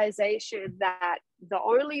realization that the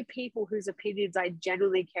only people whose opinions I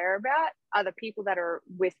genuinely care about are the people that are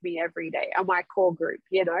with me every day, are my core group,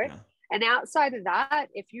 you know. Yeah. And outside of that,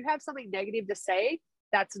 if you have something negative to say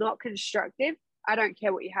that's not constructive, I don't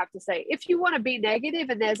care what you have to say. If you want to be negative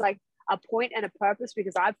and there's like a point and a purpose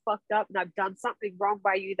because I've fucked up and I've done something wrong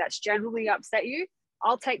by you that's generally upset you,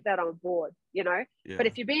 I'll take that on board, you know. Yeah. But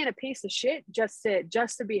if you're being a piece of shit just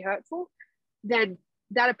to be hurtful, then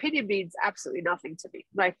that opinion means absolutely nothing to me.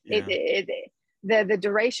 Like yeah. The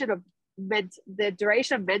duration of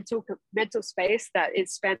mental space that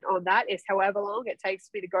is spent on that is however long it takes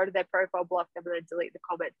me to go to their profile, block them, and then delete the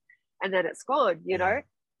comment, and then it's gone, you know.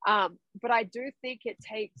 But I do think it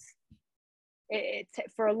takes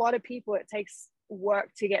for a lot of people, it takes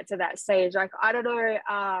work to get to that stage. Like I don't know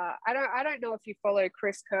if you follow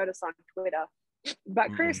Chris Curtis on Twitter,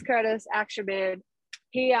 but Chris Curtis, Action Man,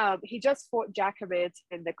 he just fought Jack Hermanson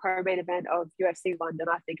in the co-main event of UFC London,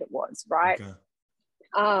 I think it was, right? Okay.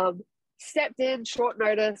 Stepped in short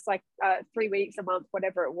notice, like 3 weeks, a month,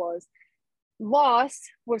 whatever it was. Lost,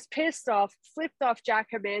 was pissed off, flipped off Jack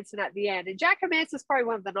Hermanson at the end. And Jack Hermanson's probably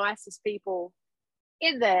one of the nicest people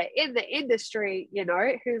in the industry, you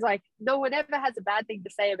know, who's like, no one ever has a bad thing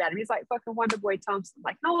to say about him. He's like fucking Wonderboy Thompson.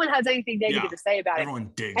 Like no one has anything negative to say about him.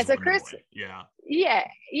 Everyone digs and so Chris, yeah.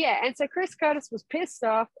 And so Chris Curtis was pissed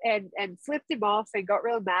off and flipped him off and got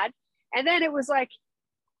real mad. And then it was like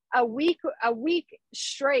a week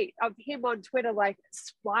straight of him on Twitter, like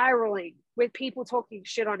spiraling with people talking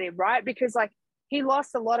shit on him, right? Because like he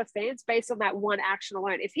lost a lot of fans based on that one action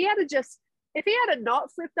alone. If he had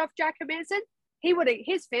not flipped off Jack Hermanson,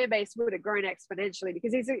 his fan base would have grown exponentially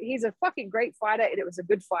because he's a fucking great fighter and it was a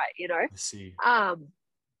good fight, you know. I see.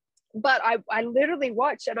 But I literally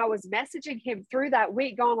watched and I was messaging him through that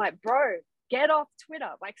week going like, bro, get off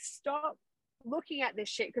Twitter, like stop looking at this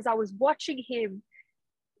shit, because I was watching him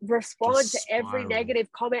respond to every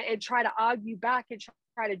negative comment and try to argue back and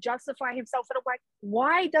try to justify himself. And I'm like,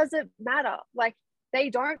 why does it matter? Like they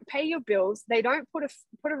don't pay your bills, they don't put a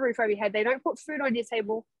roof over your head, they don't put food on your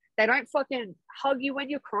table, they don't fucking hug you when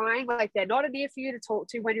you're crying, like they're not near for you to talk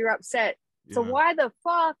to when you're upset. Yeah. So why the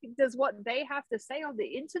fuck does what they have to say on the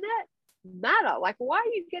internet matter? Like, why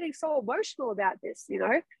are you getting so emotional about this, you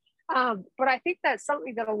know? But I think that's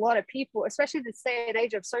something that a lot of people, especially in this day and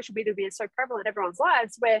age of social media being so prevalent in everyone's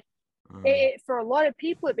lives, where for a lot of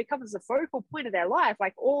people, it becomes the focal point of their life.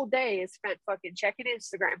 Like all day is spent fucking checking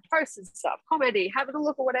Instagram, posting stuff, commenting, having a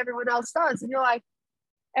look at what everyone else does. And you're like,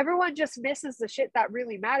 everyone just misses the shit that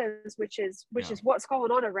really matters, which is what's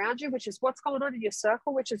going on around you, which is what's going on in your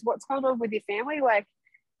circle, which is what's going on with your family. Like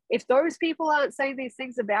if those people aren't saying these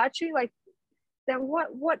things about you, like then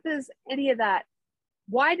what does any of that,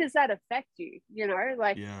 why does that affect you? You know,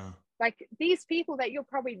 like these people that you're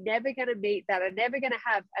probably never going to meet, that are never going to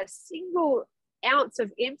have a single ounce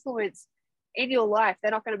of influence in your life,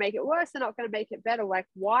 they're not going to make it worse, they're not going to make it better. Like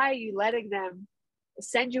why are you letting them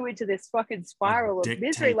send you into this fucking spiral of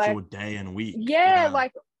misery, like your day and week?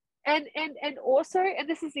 Like and also, and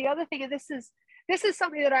this is the other thing, and this is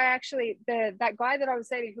something that I actually, that guy that I was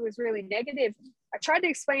saying who was really negative, I tried to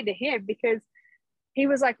explain to him, because he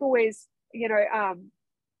was like always, you know,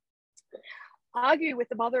 arguing with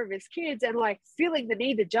the mother of his kids and like feeling the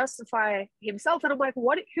need to justify himself. And I'm like, who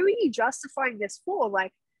are you justifying this for?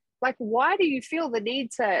 Like why do you feel the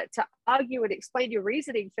need to argue and explain your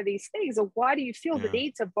reasoning for these things? Or why do you feel the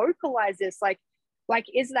need to vocalize this? Like Like,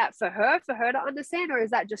 is that for her to understand, or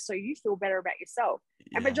is that just so you feel better about yourself?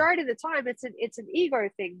 Yeah. And majority of the time, it's an ego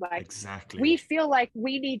thing. Like, Exactly. we feel like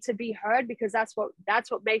we need to be heard because that's what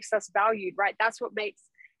makes us valued, right? That's what makes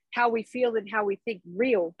how we feel and how we think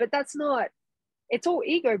real. But that's not. It's all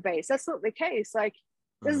ego based. That's not the case. Like,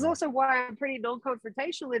 this is also why I'm pretty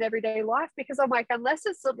non-confrontational in everyday life, because I'm like, unless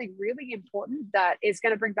it's something really important that is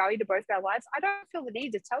going to bring value to both our lives, I don't feel the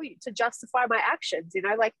need to tell you, to justify my actions. You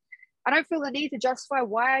know, like, I don't feel the need to justify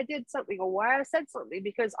why I did something or why I said something,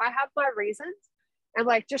 because I have my reasons. And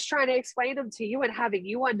like, just trying to explain them to you and having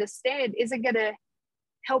you understand isn't going to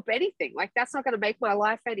help anything. Like, that's not going to make my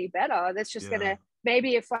life any better. That's just going to,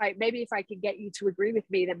 maybe if I can get you to agree with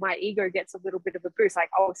me, then my ego gets a little bit of a boost. Like,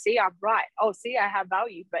 oh, see, I'm right. Oh, see, I have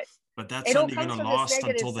value. But that's only going to last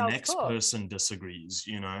until the next person disagrees,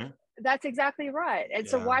 you know? That's exactly right. And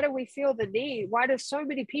so why do we feel the need? Why do so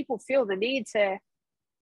many people feel the need to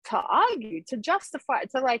argue, to justify,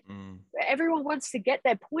 to like, everyone wants to get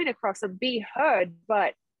their point across and be heard,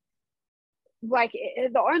 but like,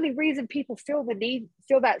 the only reason people feel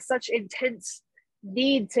that such intense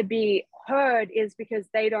need to be heard is because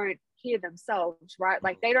they don't hear themselves, right?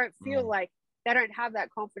 Like, they don't feel like, they don't have that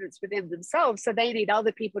confidence within themselves, so they need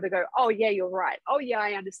other people to go, oh yeah, you're right, oh yeah,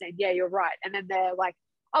 I understand, yeah, you're right. And then they're like,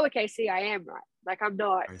 oh, okay, see, I am right, like, I'm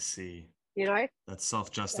not. I see. You know, that's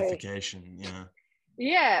self-justification.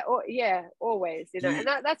 Always, you know. And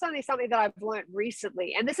that's only something that I've learned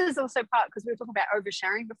recently. And this is also part, because we were talking about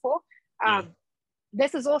oversharing before.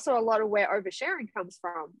 This is also a lot of where oversharing comes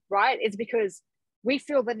from, right? It's because we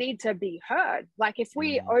feel the need to be heard. Like, if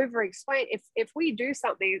we over explain, if we do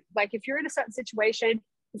something, like if you're in a certain situation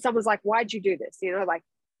and someone's like, why'd you do this, you know, like,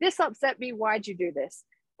 this upset me, why'd you do this?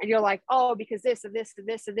 And you're like, oh, because this and this and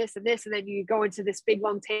this and this and this, and then you go into this big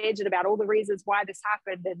long tangent about all the reasons why this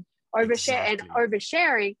happened, and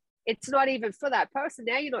oversharing. It's not even for that person.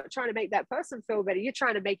 Now you're not trying to make that person feel better. You're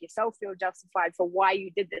trying to make yourself feel justified for why you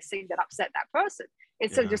did this thing that upset that person,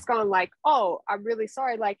 instead of just going like, oh, I'm really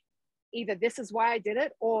sorry. Like, either this is why I did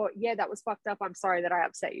it, or yeah, that was fucked up, I'm sorry that I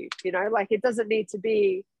upset you. You know, like, it doesn't need to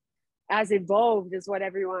be as involved as what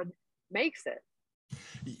everyone makes it.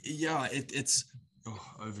 It's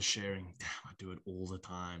oversharing. Damn, I do it all the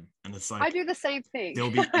time, and it's like, I do the same thing.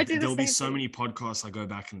 There'll be so many podcasts I go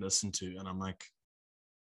back and listen to, and I'm like,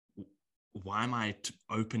 why am I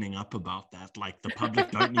opening up about that? Like, the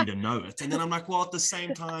public don't need to know it. And then I'm like, well, at the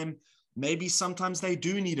same time, maybe sometimes they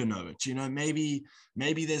do need to know it. You know, maybe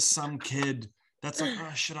there's some kid that's like,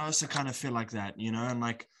 oh shit, I also kind of feel like that, you know, and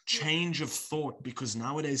like, change of thought, because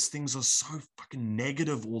nowadays things are so fucking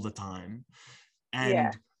negative all the time,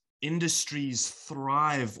 and industries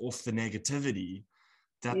thrive off the negativity,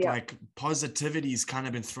 that like, positivity's kind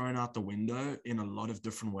of been thrown out the window in a lot of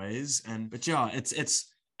different ways. But it's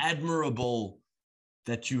admirable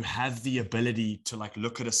that you have the ability to like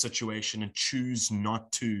look at a situation and choose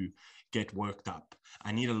not to get worked up.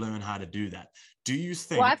 I need to learn how to do that. Do you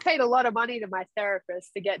think? Well, I've paid a lot of money to my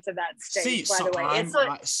therapist to get to that stage. By the way,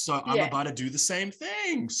 I'm about to do the same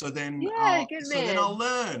thing. So then, then I'll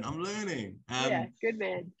learn. I'm learning. Good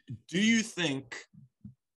man. Do you think?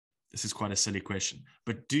 This is quite a silly question,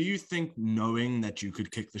 but do you think knowing that you could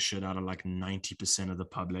kick the shit out of like 90% of the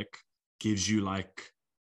public gives you like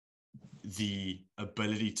the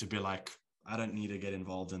ability to be like, I don't need to get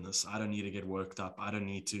involved in this. I don't need to get worked up. I don't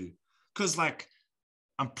need to, because like,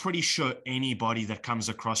 I'm pretty sure anybody that comes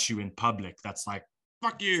across you in public that's like,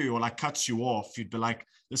 fuck you, or like cuts you off, you'd be like,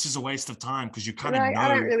 this is a waste of time, because you kind of know. I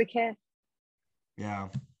don't really care. Yeah.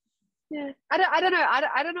 I don't know.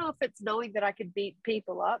 I don't know if it's knowing that I can beat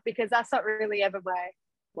people up, because that's not really ever my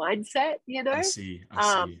mindset, you know? I see.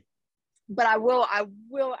 But I will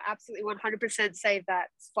absolutely 100% say that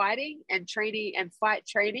fighting and training and fight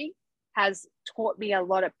training has taught me a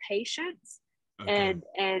lot of patience and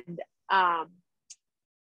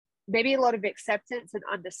maybe a lot of acceptance and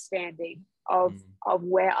understanding of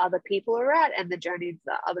where other people are at and the journeys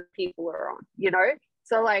that other people are on, you know?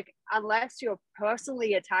 So like, unless you're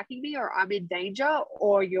personally attacking me, or I'm in danger,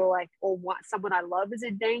 or you're like, or someone I love is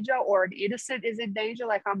in danger, or an innocent is in danger,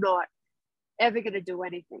 like, I'm not ever going to do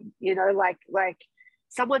anything, you know? Like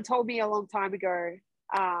someone told me a long time ago,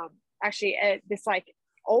 actually this like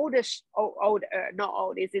not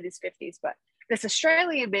old, he's in his 50s, but this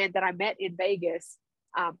Australian man that I met in Vegas,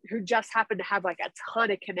 who just happened to have like a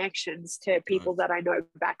ton of connections to people that I know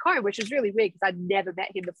back home, which is really weird because I'd never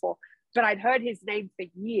met him before, but I'd heard his name for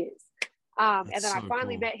years. And then I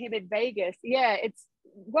finally met him in Vegas. Yeah, it's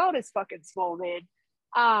world is fucking small, man.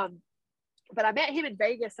 But I met him in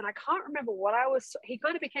Vegas, and I can't remember what he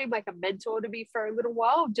kind of became like a mentor to me for a little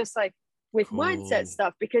while, just like with mindset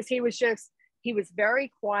stuff, because he was just he was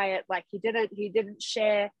very quiet. Like he didn't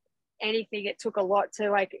share anything. It took a lot to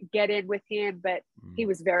like get in with him, but he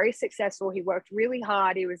was very successful. He worked really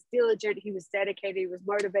hard. He was diligent. He was dedicated. He was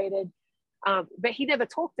motivated. But he never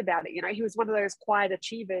talked about it. You know, he was one of those quiet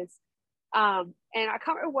achievers. And I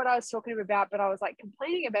can't remember what I was talking about, but I was like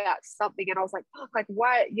complaining about something, and I was like, oh, like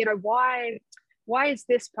why, you know, why is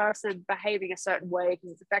this person behaving a certain way,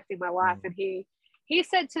 because it's affecting my life? And he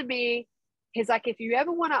said to me, he's like, if you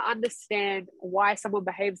ever want to understand why someone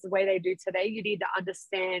behaves the way they do today, you need to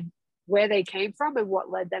understand where they came from and what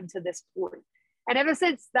led them to this point. And ever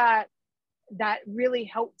since that really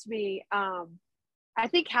helped me, I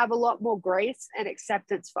think, have a lot more grace and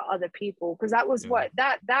acceptance for other people, because that was what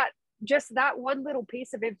that just that one little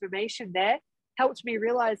piece of information there helped me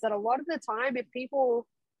realize that a lot of the time,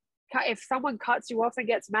 if someone cuts you off and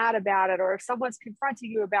gets mad about it, or if someone's confronting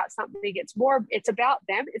you about something, it's about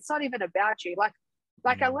them. It's not even about you. Like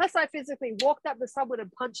unless I physically walked up to someone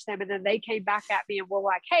and punched them, and then they came back at me and were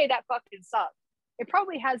like, hey, that fucking sucks, it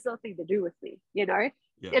probably has nothing to do with me, you know?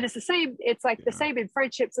 Yeah. And it's the same. It's like the same in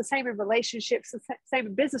friendships, the same in relationships, the same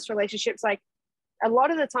in business relationships. Like a lot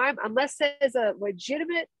of the time, unless there's a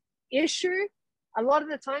legitimate issue, a lot of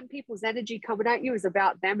the time people's energy coming at you is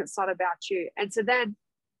about them. It's not about you. And so then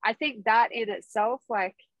I think that in itself,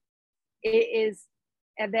 like it is,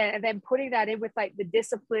 and then putting that in with like the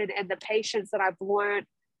discipline and the patience that I've learned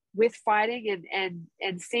with fighting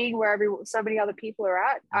and seeing where so many other people are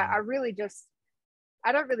at, I really just,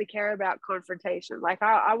 I don't really care about confrontation. Like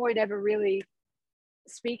I won't ever really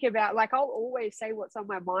speak about, like I'll always say what's on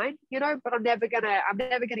my mind, you know, but I'm never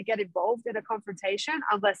gonna get involved in a confrontation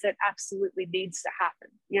unless it absolutely needs to happen,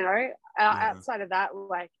 you know. Outside of that,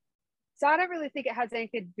 like, so I don't really think it has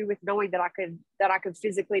anything to do with knowing that I could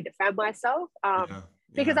physically defend myself,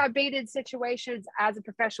 because I've been in situations as a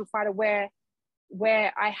professional fighter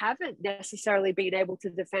where I haven't necessarily been able to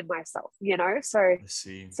defend myself, you know? So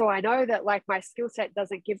I know that like my skill set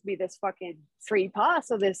doesn't give me this fucking free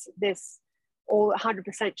pass or this all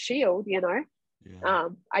 100% shield, you know?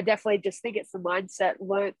 I definitely just think it's the mindset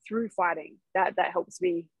learned through fighting that helps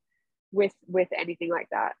me with anything like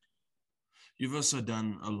that. You've also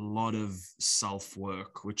done a lot of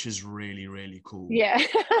self-work, which is really, really cool. Yeah.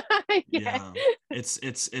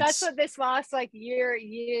 It's that's what this last like year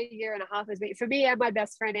and a half has been for me and my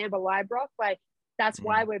best friend Amber Librock. Like that's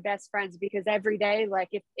why we're best friends, because every day, like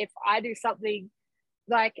if I do something,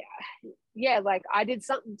 like like I did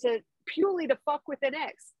something purely to fuck with an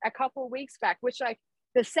ex a couple of weeks back, which like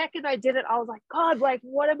the second I did it, I was like, God, like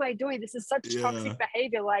what am I doing? This is such toxic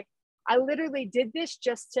behavior. Like I literally did this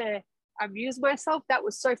just to amuse myself. That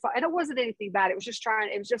was so fun, and it wasn't anything bad. It was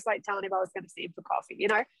just like telling him I was going to see him for coffee, you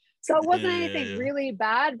know. So it wasn't anything really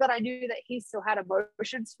bad, but I knew that he still had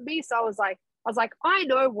emotions for me. So I was like, I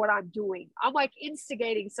know what I'm doing. I'm like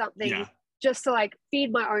instigating something just to like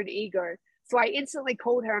feed my own ego. So I instantly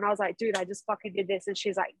called her and I was like, dude, I just fucking did this. And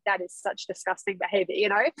she's like, that is such disgusting behavior, you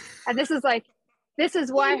know? And this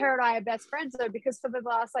is why her and I are best friends though, because for the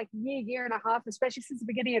last like year and a half, especially since the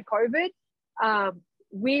beginning of COVID,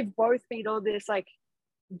 we've both been on this like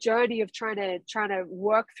journey of trying to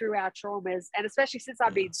work through our traumas. And especially since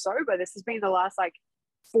I've been sober, this has been the last like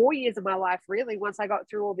 4 years of my life, really. Once I got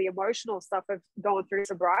through all the emotional stuff of going through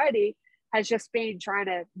sobriety, has just been trying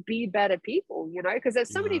to be better people, you know, because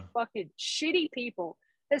there's so many fucking shitty people.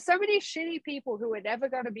 There's so many shitty people who are never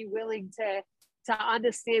going to be willing to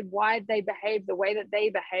understand why they behave the way that they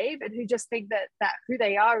behave, and who just think that who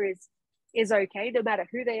they are is okay, no matter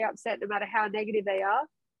who they upset, no matter how negative they are.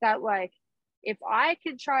 That like, if I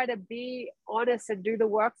can try to be honest and do the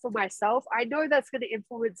work for myself, I know that's going to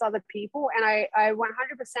influence other people. And I 100%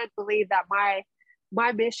 believe that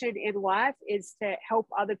my mission in life is to help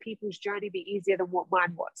other people's journey be easier than what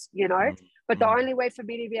mine was, you know? But the only way for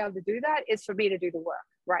me to be able to do that is for me to do the work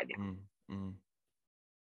right now.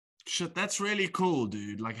 Shit, that's really cool,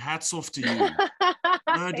 dude. Like, hats off to you.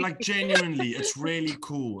 No, like, genuinely, it's really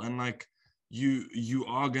cool. And like, you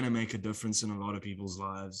are going to make a difference in a lot of people's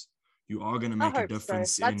lives. You are going to make a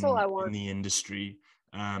difference in the industry.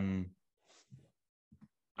 I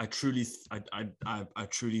truly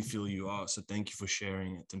feel you are. So thank you for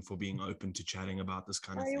sharing it and for being open to chatting about this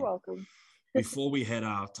kind of thing. You're welcome. Before we head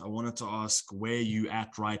out, I wanted to ask where you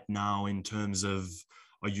at right now in terms of,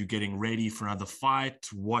 are you getting ready for another fight?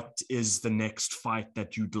 What is the next fight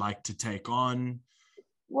that you'd like to take on?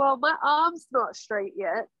 Well, my arm's not straight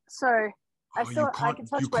yet. So I can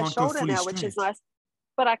touch my shoulder now, which is nice.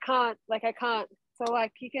 But I can't. So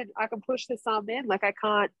like I can push this arm in. Like I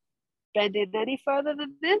can't bend in any further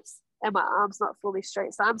than this, and my arm's not fully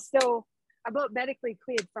straight. So I'm not medically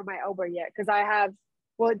cleared from my elbow yet, because I have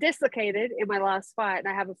Well, it dislocated in my last fight, and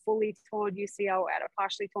I have a fully torn UCL and a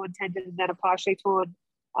partially torn tendon, and then a partially torn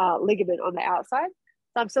ligament on the outside.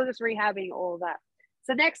 So I'm still just rehabbing all of that.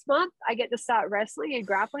 So next month, I get to start wrestling and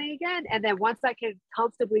grappling again. And then once I can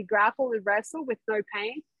comfortably grapple and wrestle with no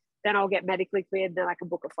pain, then I'll get medically cleared, and then I can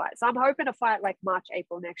book a fight. So I'm hoping to fight like March,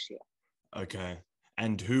 April next year. Okay.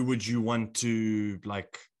 And who would you want to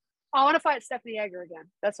like? I want to fight Stephanie Yeager again.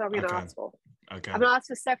 That's what I'm going to ask for. Okay. I'm going to ask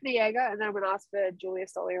for Stephanie Yeager, and then I'm going to ask for Julia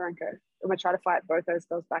Stoliarenko. I'm going to try to fight both those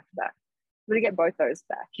girls back to back. I'm going to get both those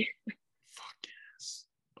back. Fuck yes.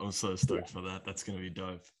 I'm so stoked for that. That's going to be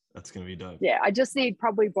dope. That's going to be dope. Yeah, I just need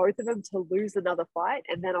probably both of them to lose another fight,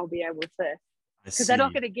 and then I'll be able to. Because they're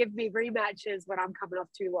not going to give me rematches when I'm coming off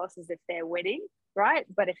 2 losses if they're winning, right?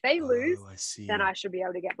 But if they lose, then I should be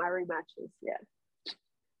able to get my rematches. Yeah.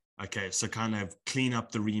 Okay, so kind of clean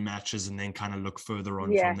up the rematches and then kind of look further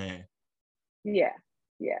on from there. Yeah.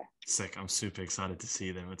 Sick. I'm super excited to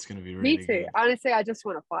see them. It's going to be really Me too. good. Honestly, I just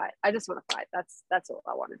want to fight. That's all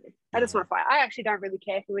I want to do. I just want to fight. I actually don't really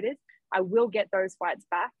care who it is. I will get those fights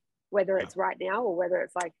back, whether it's right now or whether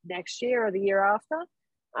it's like next year or the year after.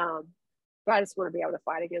 But I just want to be able to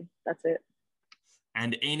fight again. That's it.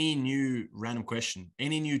 And any new random question,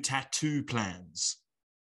 any new tattoo plans?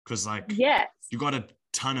 Because like, you got a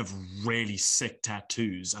ton of really sick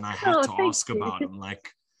tattoos, and I had to ask about them.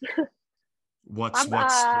 Like, what's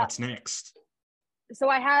next? So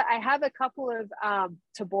I have a couple of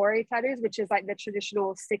Tabori tattoos, which is like the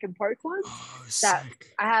traditional stick and poke ones. Oh, that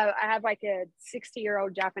sick. I have like a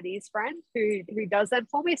 60-year-old Japanese friend who does them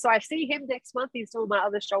for me. So I see him next month. He's doing my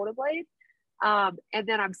other shoulder blade. And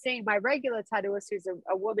then I'm seeing my regular tattooist, who's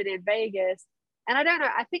a woman in Vegas. And I don't know,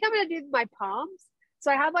 I think I'm going to do my palms.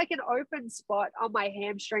 So I have like an open spot on my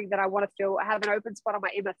hamstring that I want to fill. I have an open spot on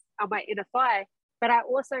my inner thigh, but I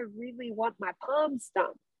also really want my palms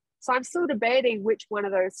done. So I'm still debating which one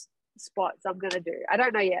of those spots I'm going to do. I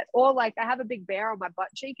don't know yet. Or like I have a big bear on my butt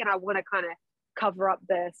cheek, and I want to kind of cover up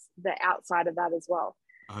the outside of that as well.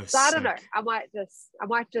 Oh, so I don't know. I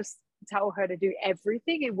might just tell her to do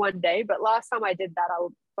everything in one day. But last time I did that, I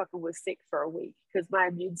was sick for a week because my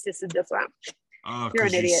immune system just went. Oh,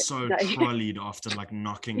 because you're so trolleyed after like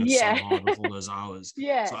knocking it so hard with all those hours.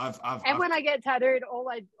 Yeah. So when I get tattooed,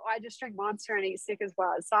 I just drink Monster and eat Snickers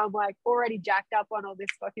bars. So I'm like already jacked up on all this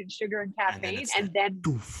fucking sugar and caffeine, and then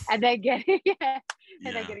getting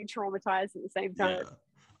getting traumatized at the same time. Yeah.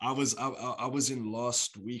 I was in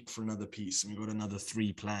last week for another piece, and we got another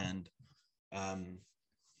 3 planned.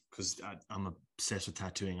 Because I'm obsessed with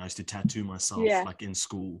tattooing. I used to tattoo myself like in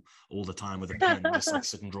school all the time with a pen, just like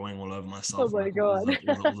sitting drawing all over myself. Oh my God.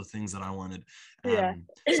 All the things that I wanted. So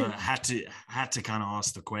I had to kind of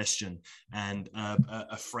ask the question. And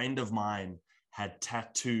a friend of mine had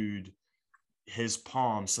tattooed his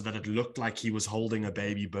palm so that it looked like he was holding a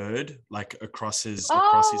baby bird, like across his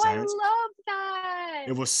hands. I love that.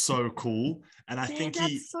 It was so cool. And I think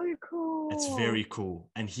that's so cool. It's very cool.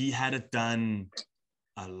 And he had it done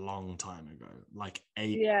a long time ago, like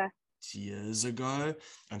 8 years ago,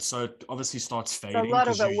 and so it obviously starts fading. So a lot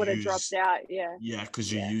of it would have dropped out.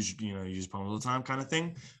 Because you use palm all the time, kind of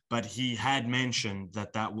thing. But he had mentioned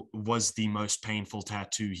that was the most painful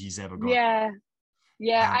tattoo he's ever got.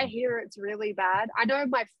 I hear it's really bad. I know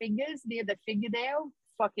my fingers near the fingernail,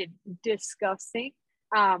 fucking disgusting.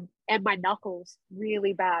 And my knuckles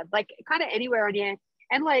really bad, like kind of anywhere on here.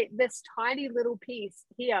 And like this tiny little piece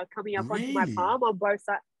here coming up onto my palm on both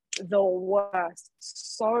sides, the worst.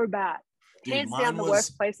 So bad. Dude, hands down the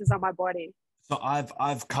worst places on my body. So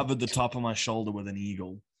I've covered the top of my shoulder with an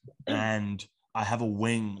eagle, and I have a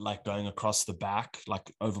wing like going across the back,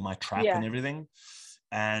 like over my trap and everything.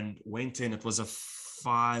 And went in, it was a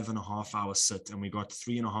 5.5 hour sit, and we got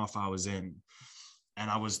 3.5 hours in. And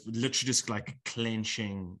I was literally just like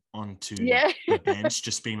clenching onto the bench,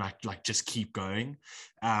 just being like, just keep going.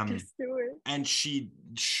 Just do it. And she'd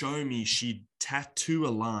tattoo a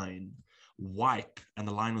line, wipe, and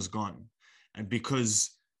the line was gone. And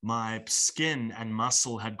because my skin and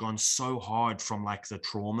muscle had gone so hard from like the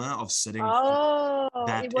trauma of sitting,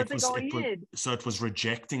 that it wasn't going in. So it was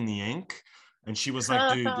rejecting the ink. And she was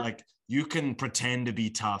like, dude, like you can pretend to be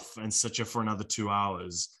tough and sit here for another 2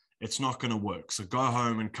 hours. It's not going to work. So go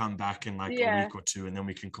home and come back in like a week or 2, and then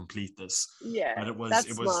we can complete this. Yeah, but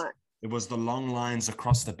smart. It was the long lines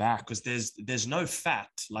across the back, because there's no fat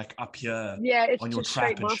like up here on your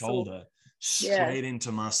trap and shoulder, straight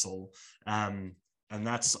into muscle. And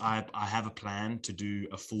that's I have a plan to do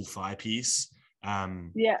a full thigh piece.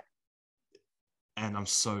 And I'm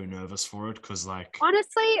so nervous for it because like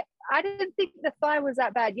honestly, I didn't think the thigh was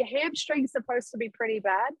that bad. Your hamstring's supposed to be pretty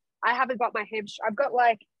bad. I haven't got my hamstring. I've got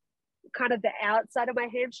like kind of the outside of my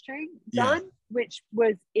hamstring Yeah. done, which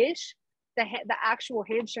was ish. The actual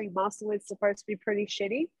hamstring muscle is supposed to be pretty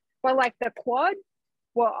shitty, but like the quad,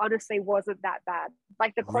 well, honestly, wasn't that bad.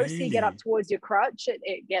 Like the closer you get up Really? towards your crutch,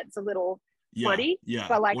 it gets a little Yeah, funny. yeah.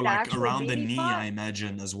 But like Or the like actual around the knee knee, I part,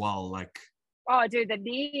 imagine as well. Like, oh, dude, the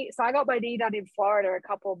knee. So I got my knee done in Florida a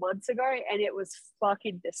couple of months ago, and it was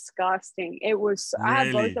fucking disgusting. It was. I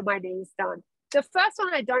had both really? of my knees done. The first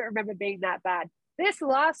one I don't remember being that bad. This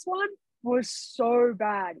last one was so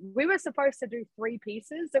bad. We were supposed to do 3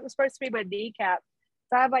 pieces. It was supposed to be my kneecap.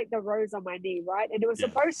 So I have like the rose on my knee, right? And it was Yeah,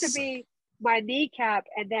 supposed to sick. be my kneecap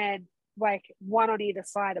and then like one on either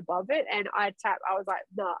side above it. And I was like,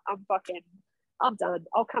 no, I'm done.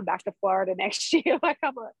 I'll come back to Florida next year. Like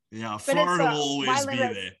I'm like, Yeah, but it's Florida will my always be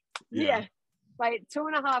limit. there. Yeah. Yeah. Like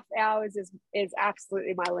 2.5 hours is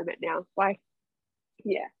absolutely my limit now. Like,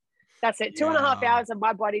 yeah, that's it. 2.5 Yeah. hours and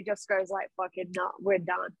my body just goes like, fucking no, we're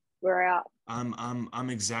done. We're out. I'm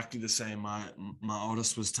exactly the same. My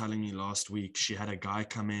artist was telling me last week she had a guy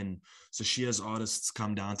come in. So she has artists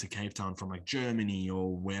come down to Cape Town from like Germany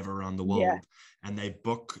or wherever around the Yeah. world, and they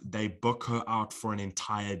book her out for an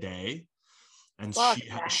entire day. And Fuck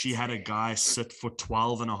she that. had a guy sit for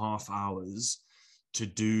 12 and a half hours to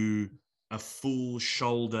do a full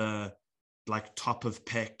shoulder, like top of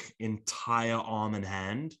pec, entire arm and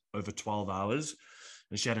hand over 12 hours.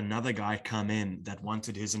 And she had another guy come in that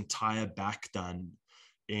wanted his entire back done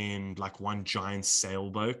in like one giant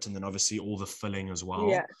sailboat, and then obviously all the filling as well.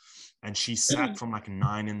 Yeah. And she sat from like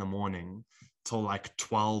 9 in the morning till like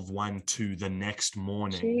 12, 1, 2 the next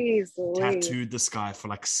morning, Jeez Louise. tattooed this guy for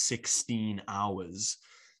like 16 hours.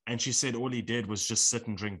 And she said all he did was just sit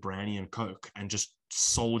and drink brandy and Coke and just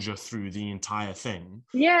soldier through the entire thing.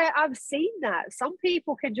 Yeah, I've seen that. Some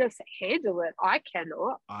people can just handle it. I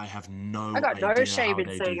cannot. I have I no got no idea shame how in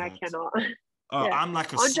they saying do I that. cannot. Oh, Yeah. I'm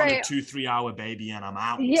like a Andre, solid 2-3 hour baby and I'm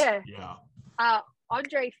out. yeah. Yeah.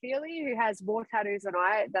 Andre Feely, who has more tattoos than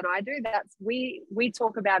I do, that's we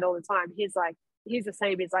talk about all the time. He's the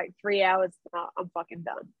same. He's like 3 hours. No, I'm fucking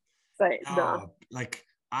done. So no. Like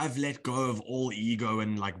I've let go of all ego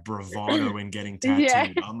and like bravado in getting Yeah.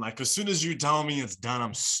 tattooed. I'm like, as soon as you tell me it's done,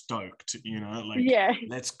 I'm stoked. You know, like Yeah.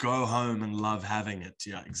 let's go home and love having it.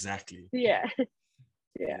 Yeah, exactly. Yeah.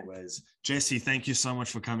 Yeah. Anyways, Jesse, thank you so much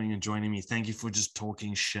for coming and joining me. Thank you for just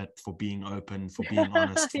talking shit, for being open, for being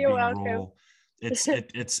honest, for You're being welcome. raw.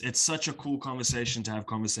 It's such a cool conversation to have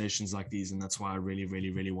conversations like these, and that's why I really, really,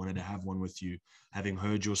 really wanted to have one with you. Having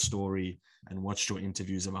heard your story and watched your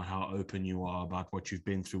interviews about how open you are about what you've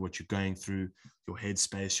been through, what you're going through, your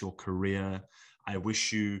headspace, your career, I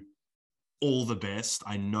wish you all the best.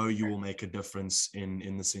 I know you will make a difference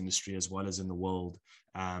in this industry as well as in the world.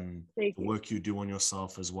 The work you do on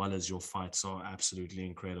yourself as well as your fights are absolutely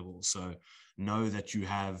incredible. So know that you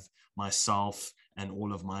have myself and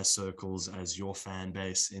all of my circles as your fan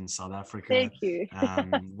base in South Africa. Thank you.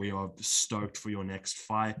 We are stoked for your next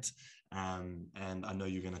fight. And I know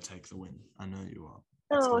you're going to take the win. I know you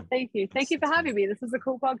are. Thank you. Thank you for having me. This is a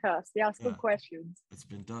cool podcast. You ask good questions. It's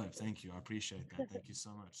been dope. Thank you. I appreciate that. Thank you so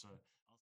much. So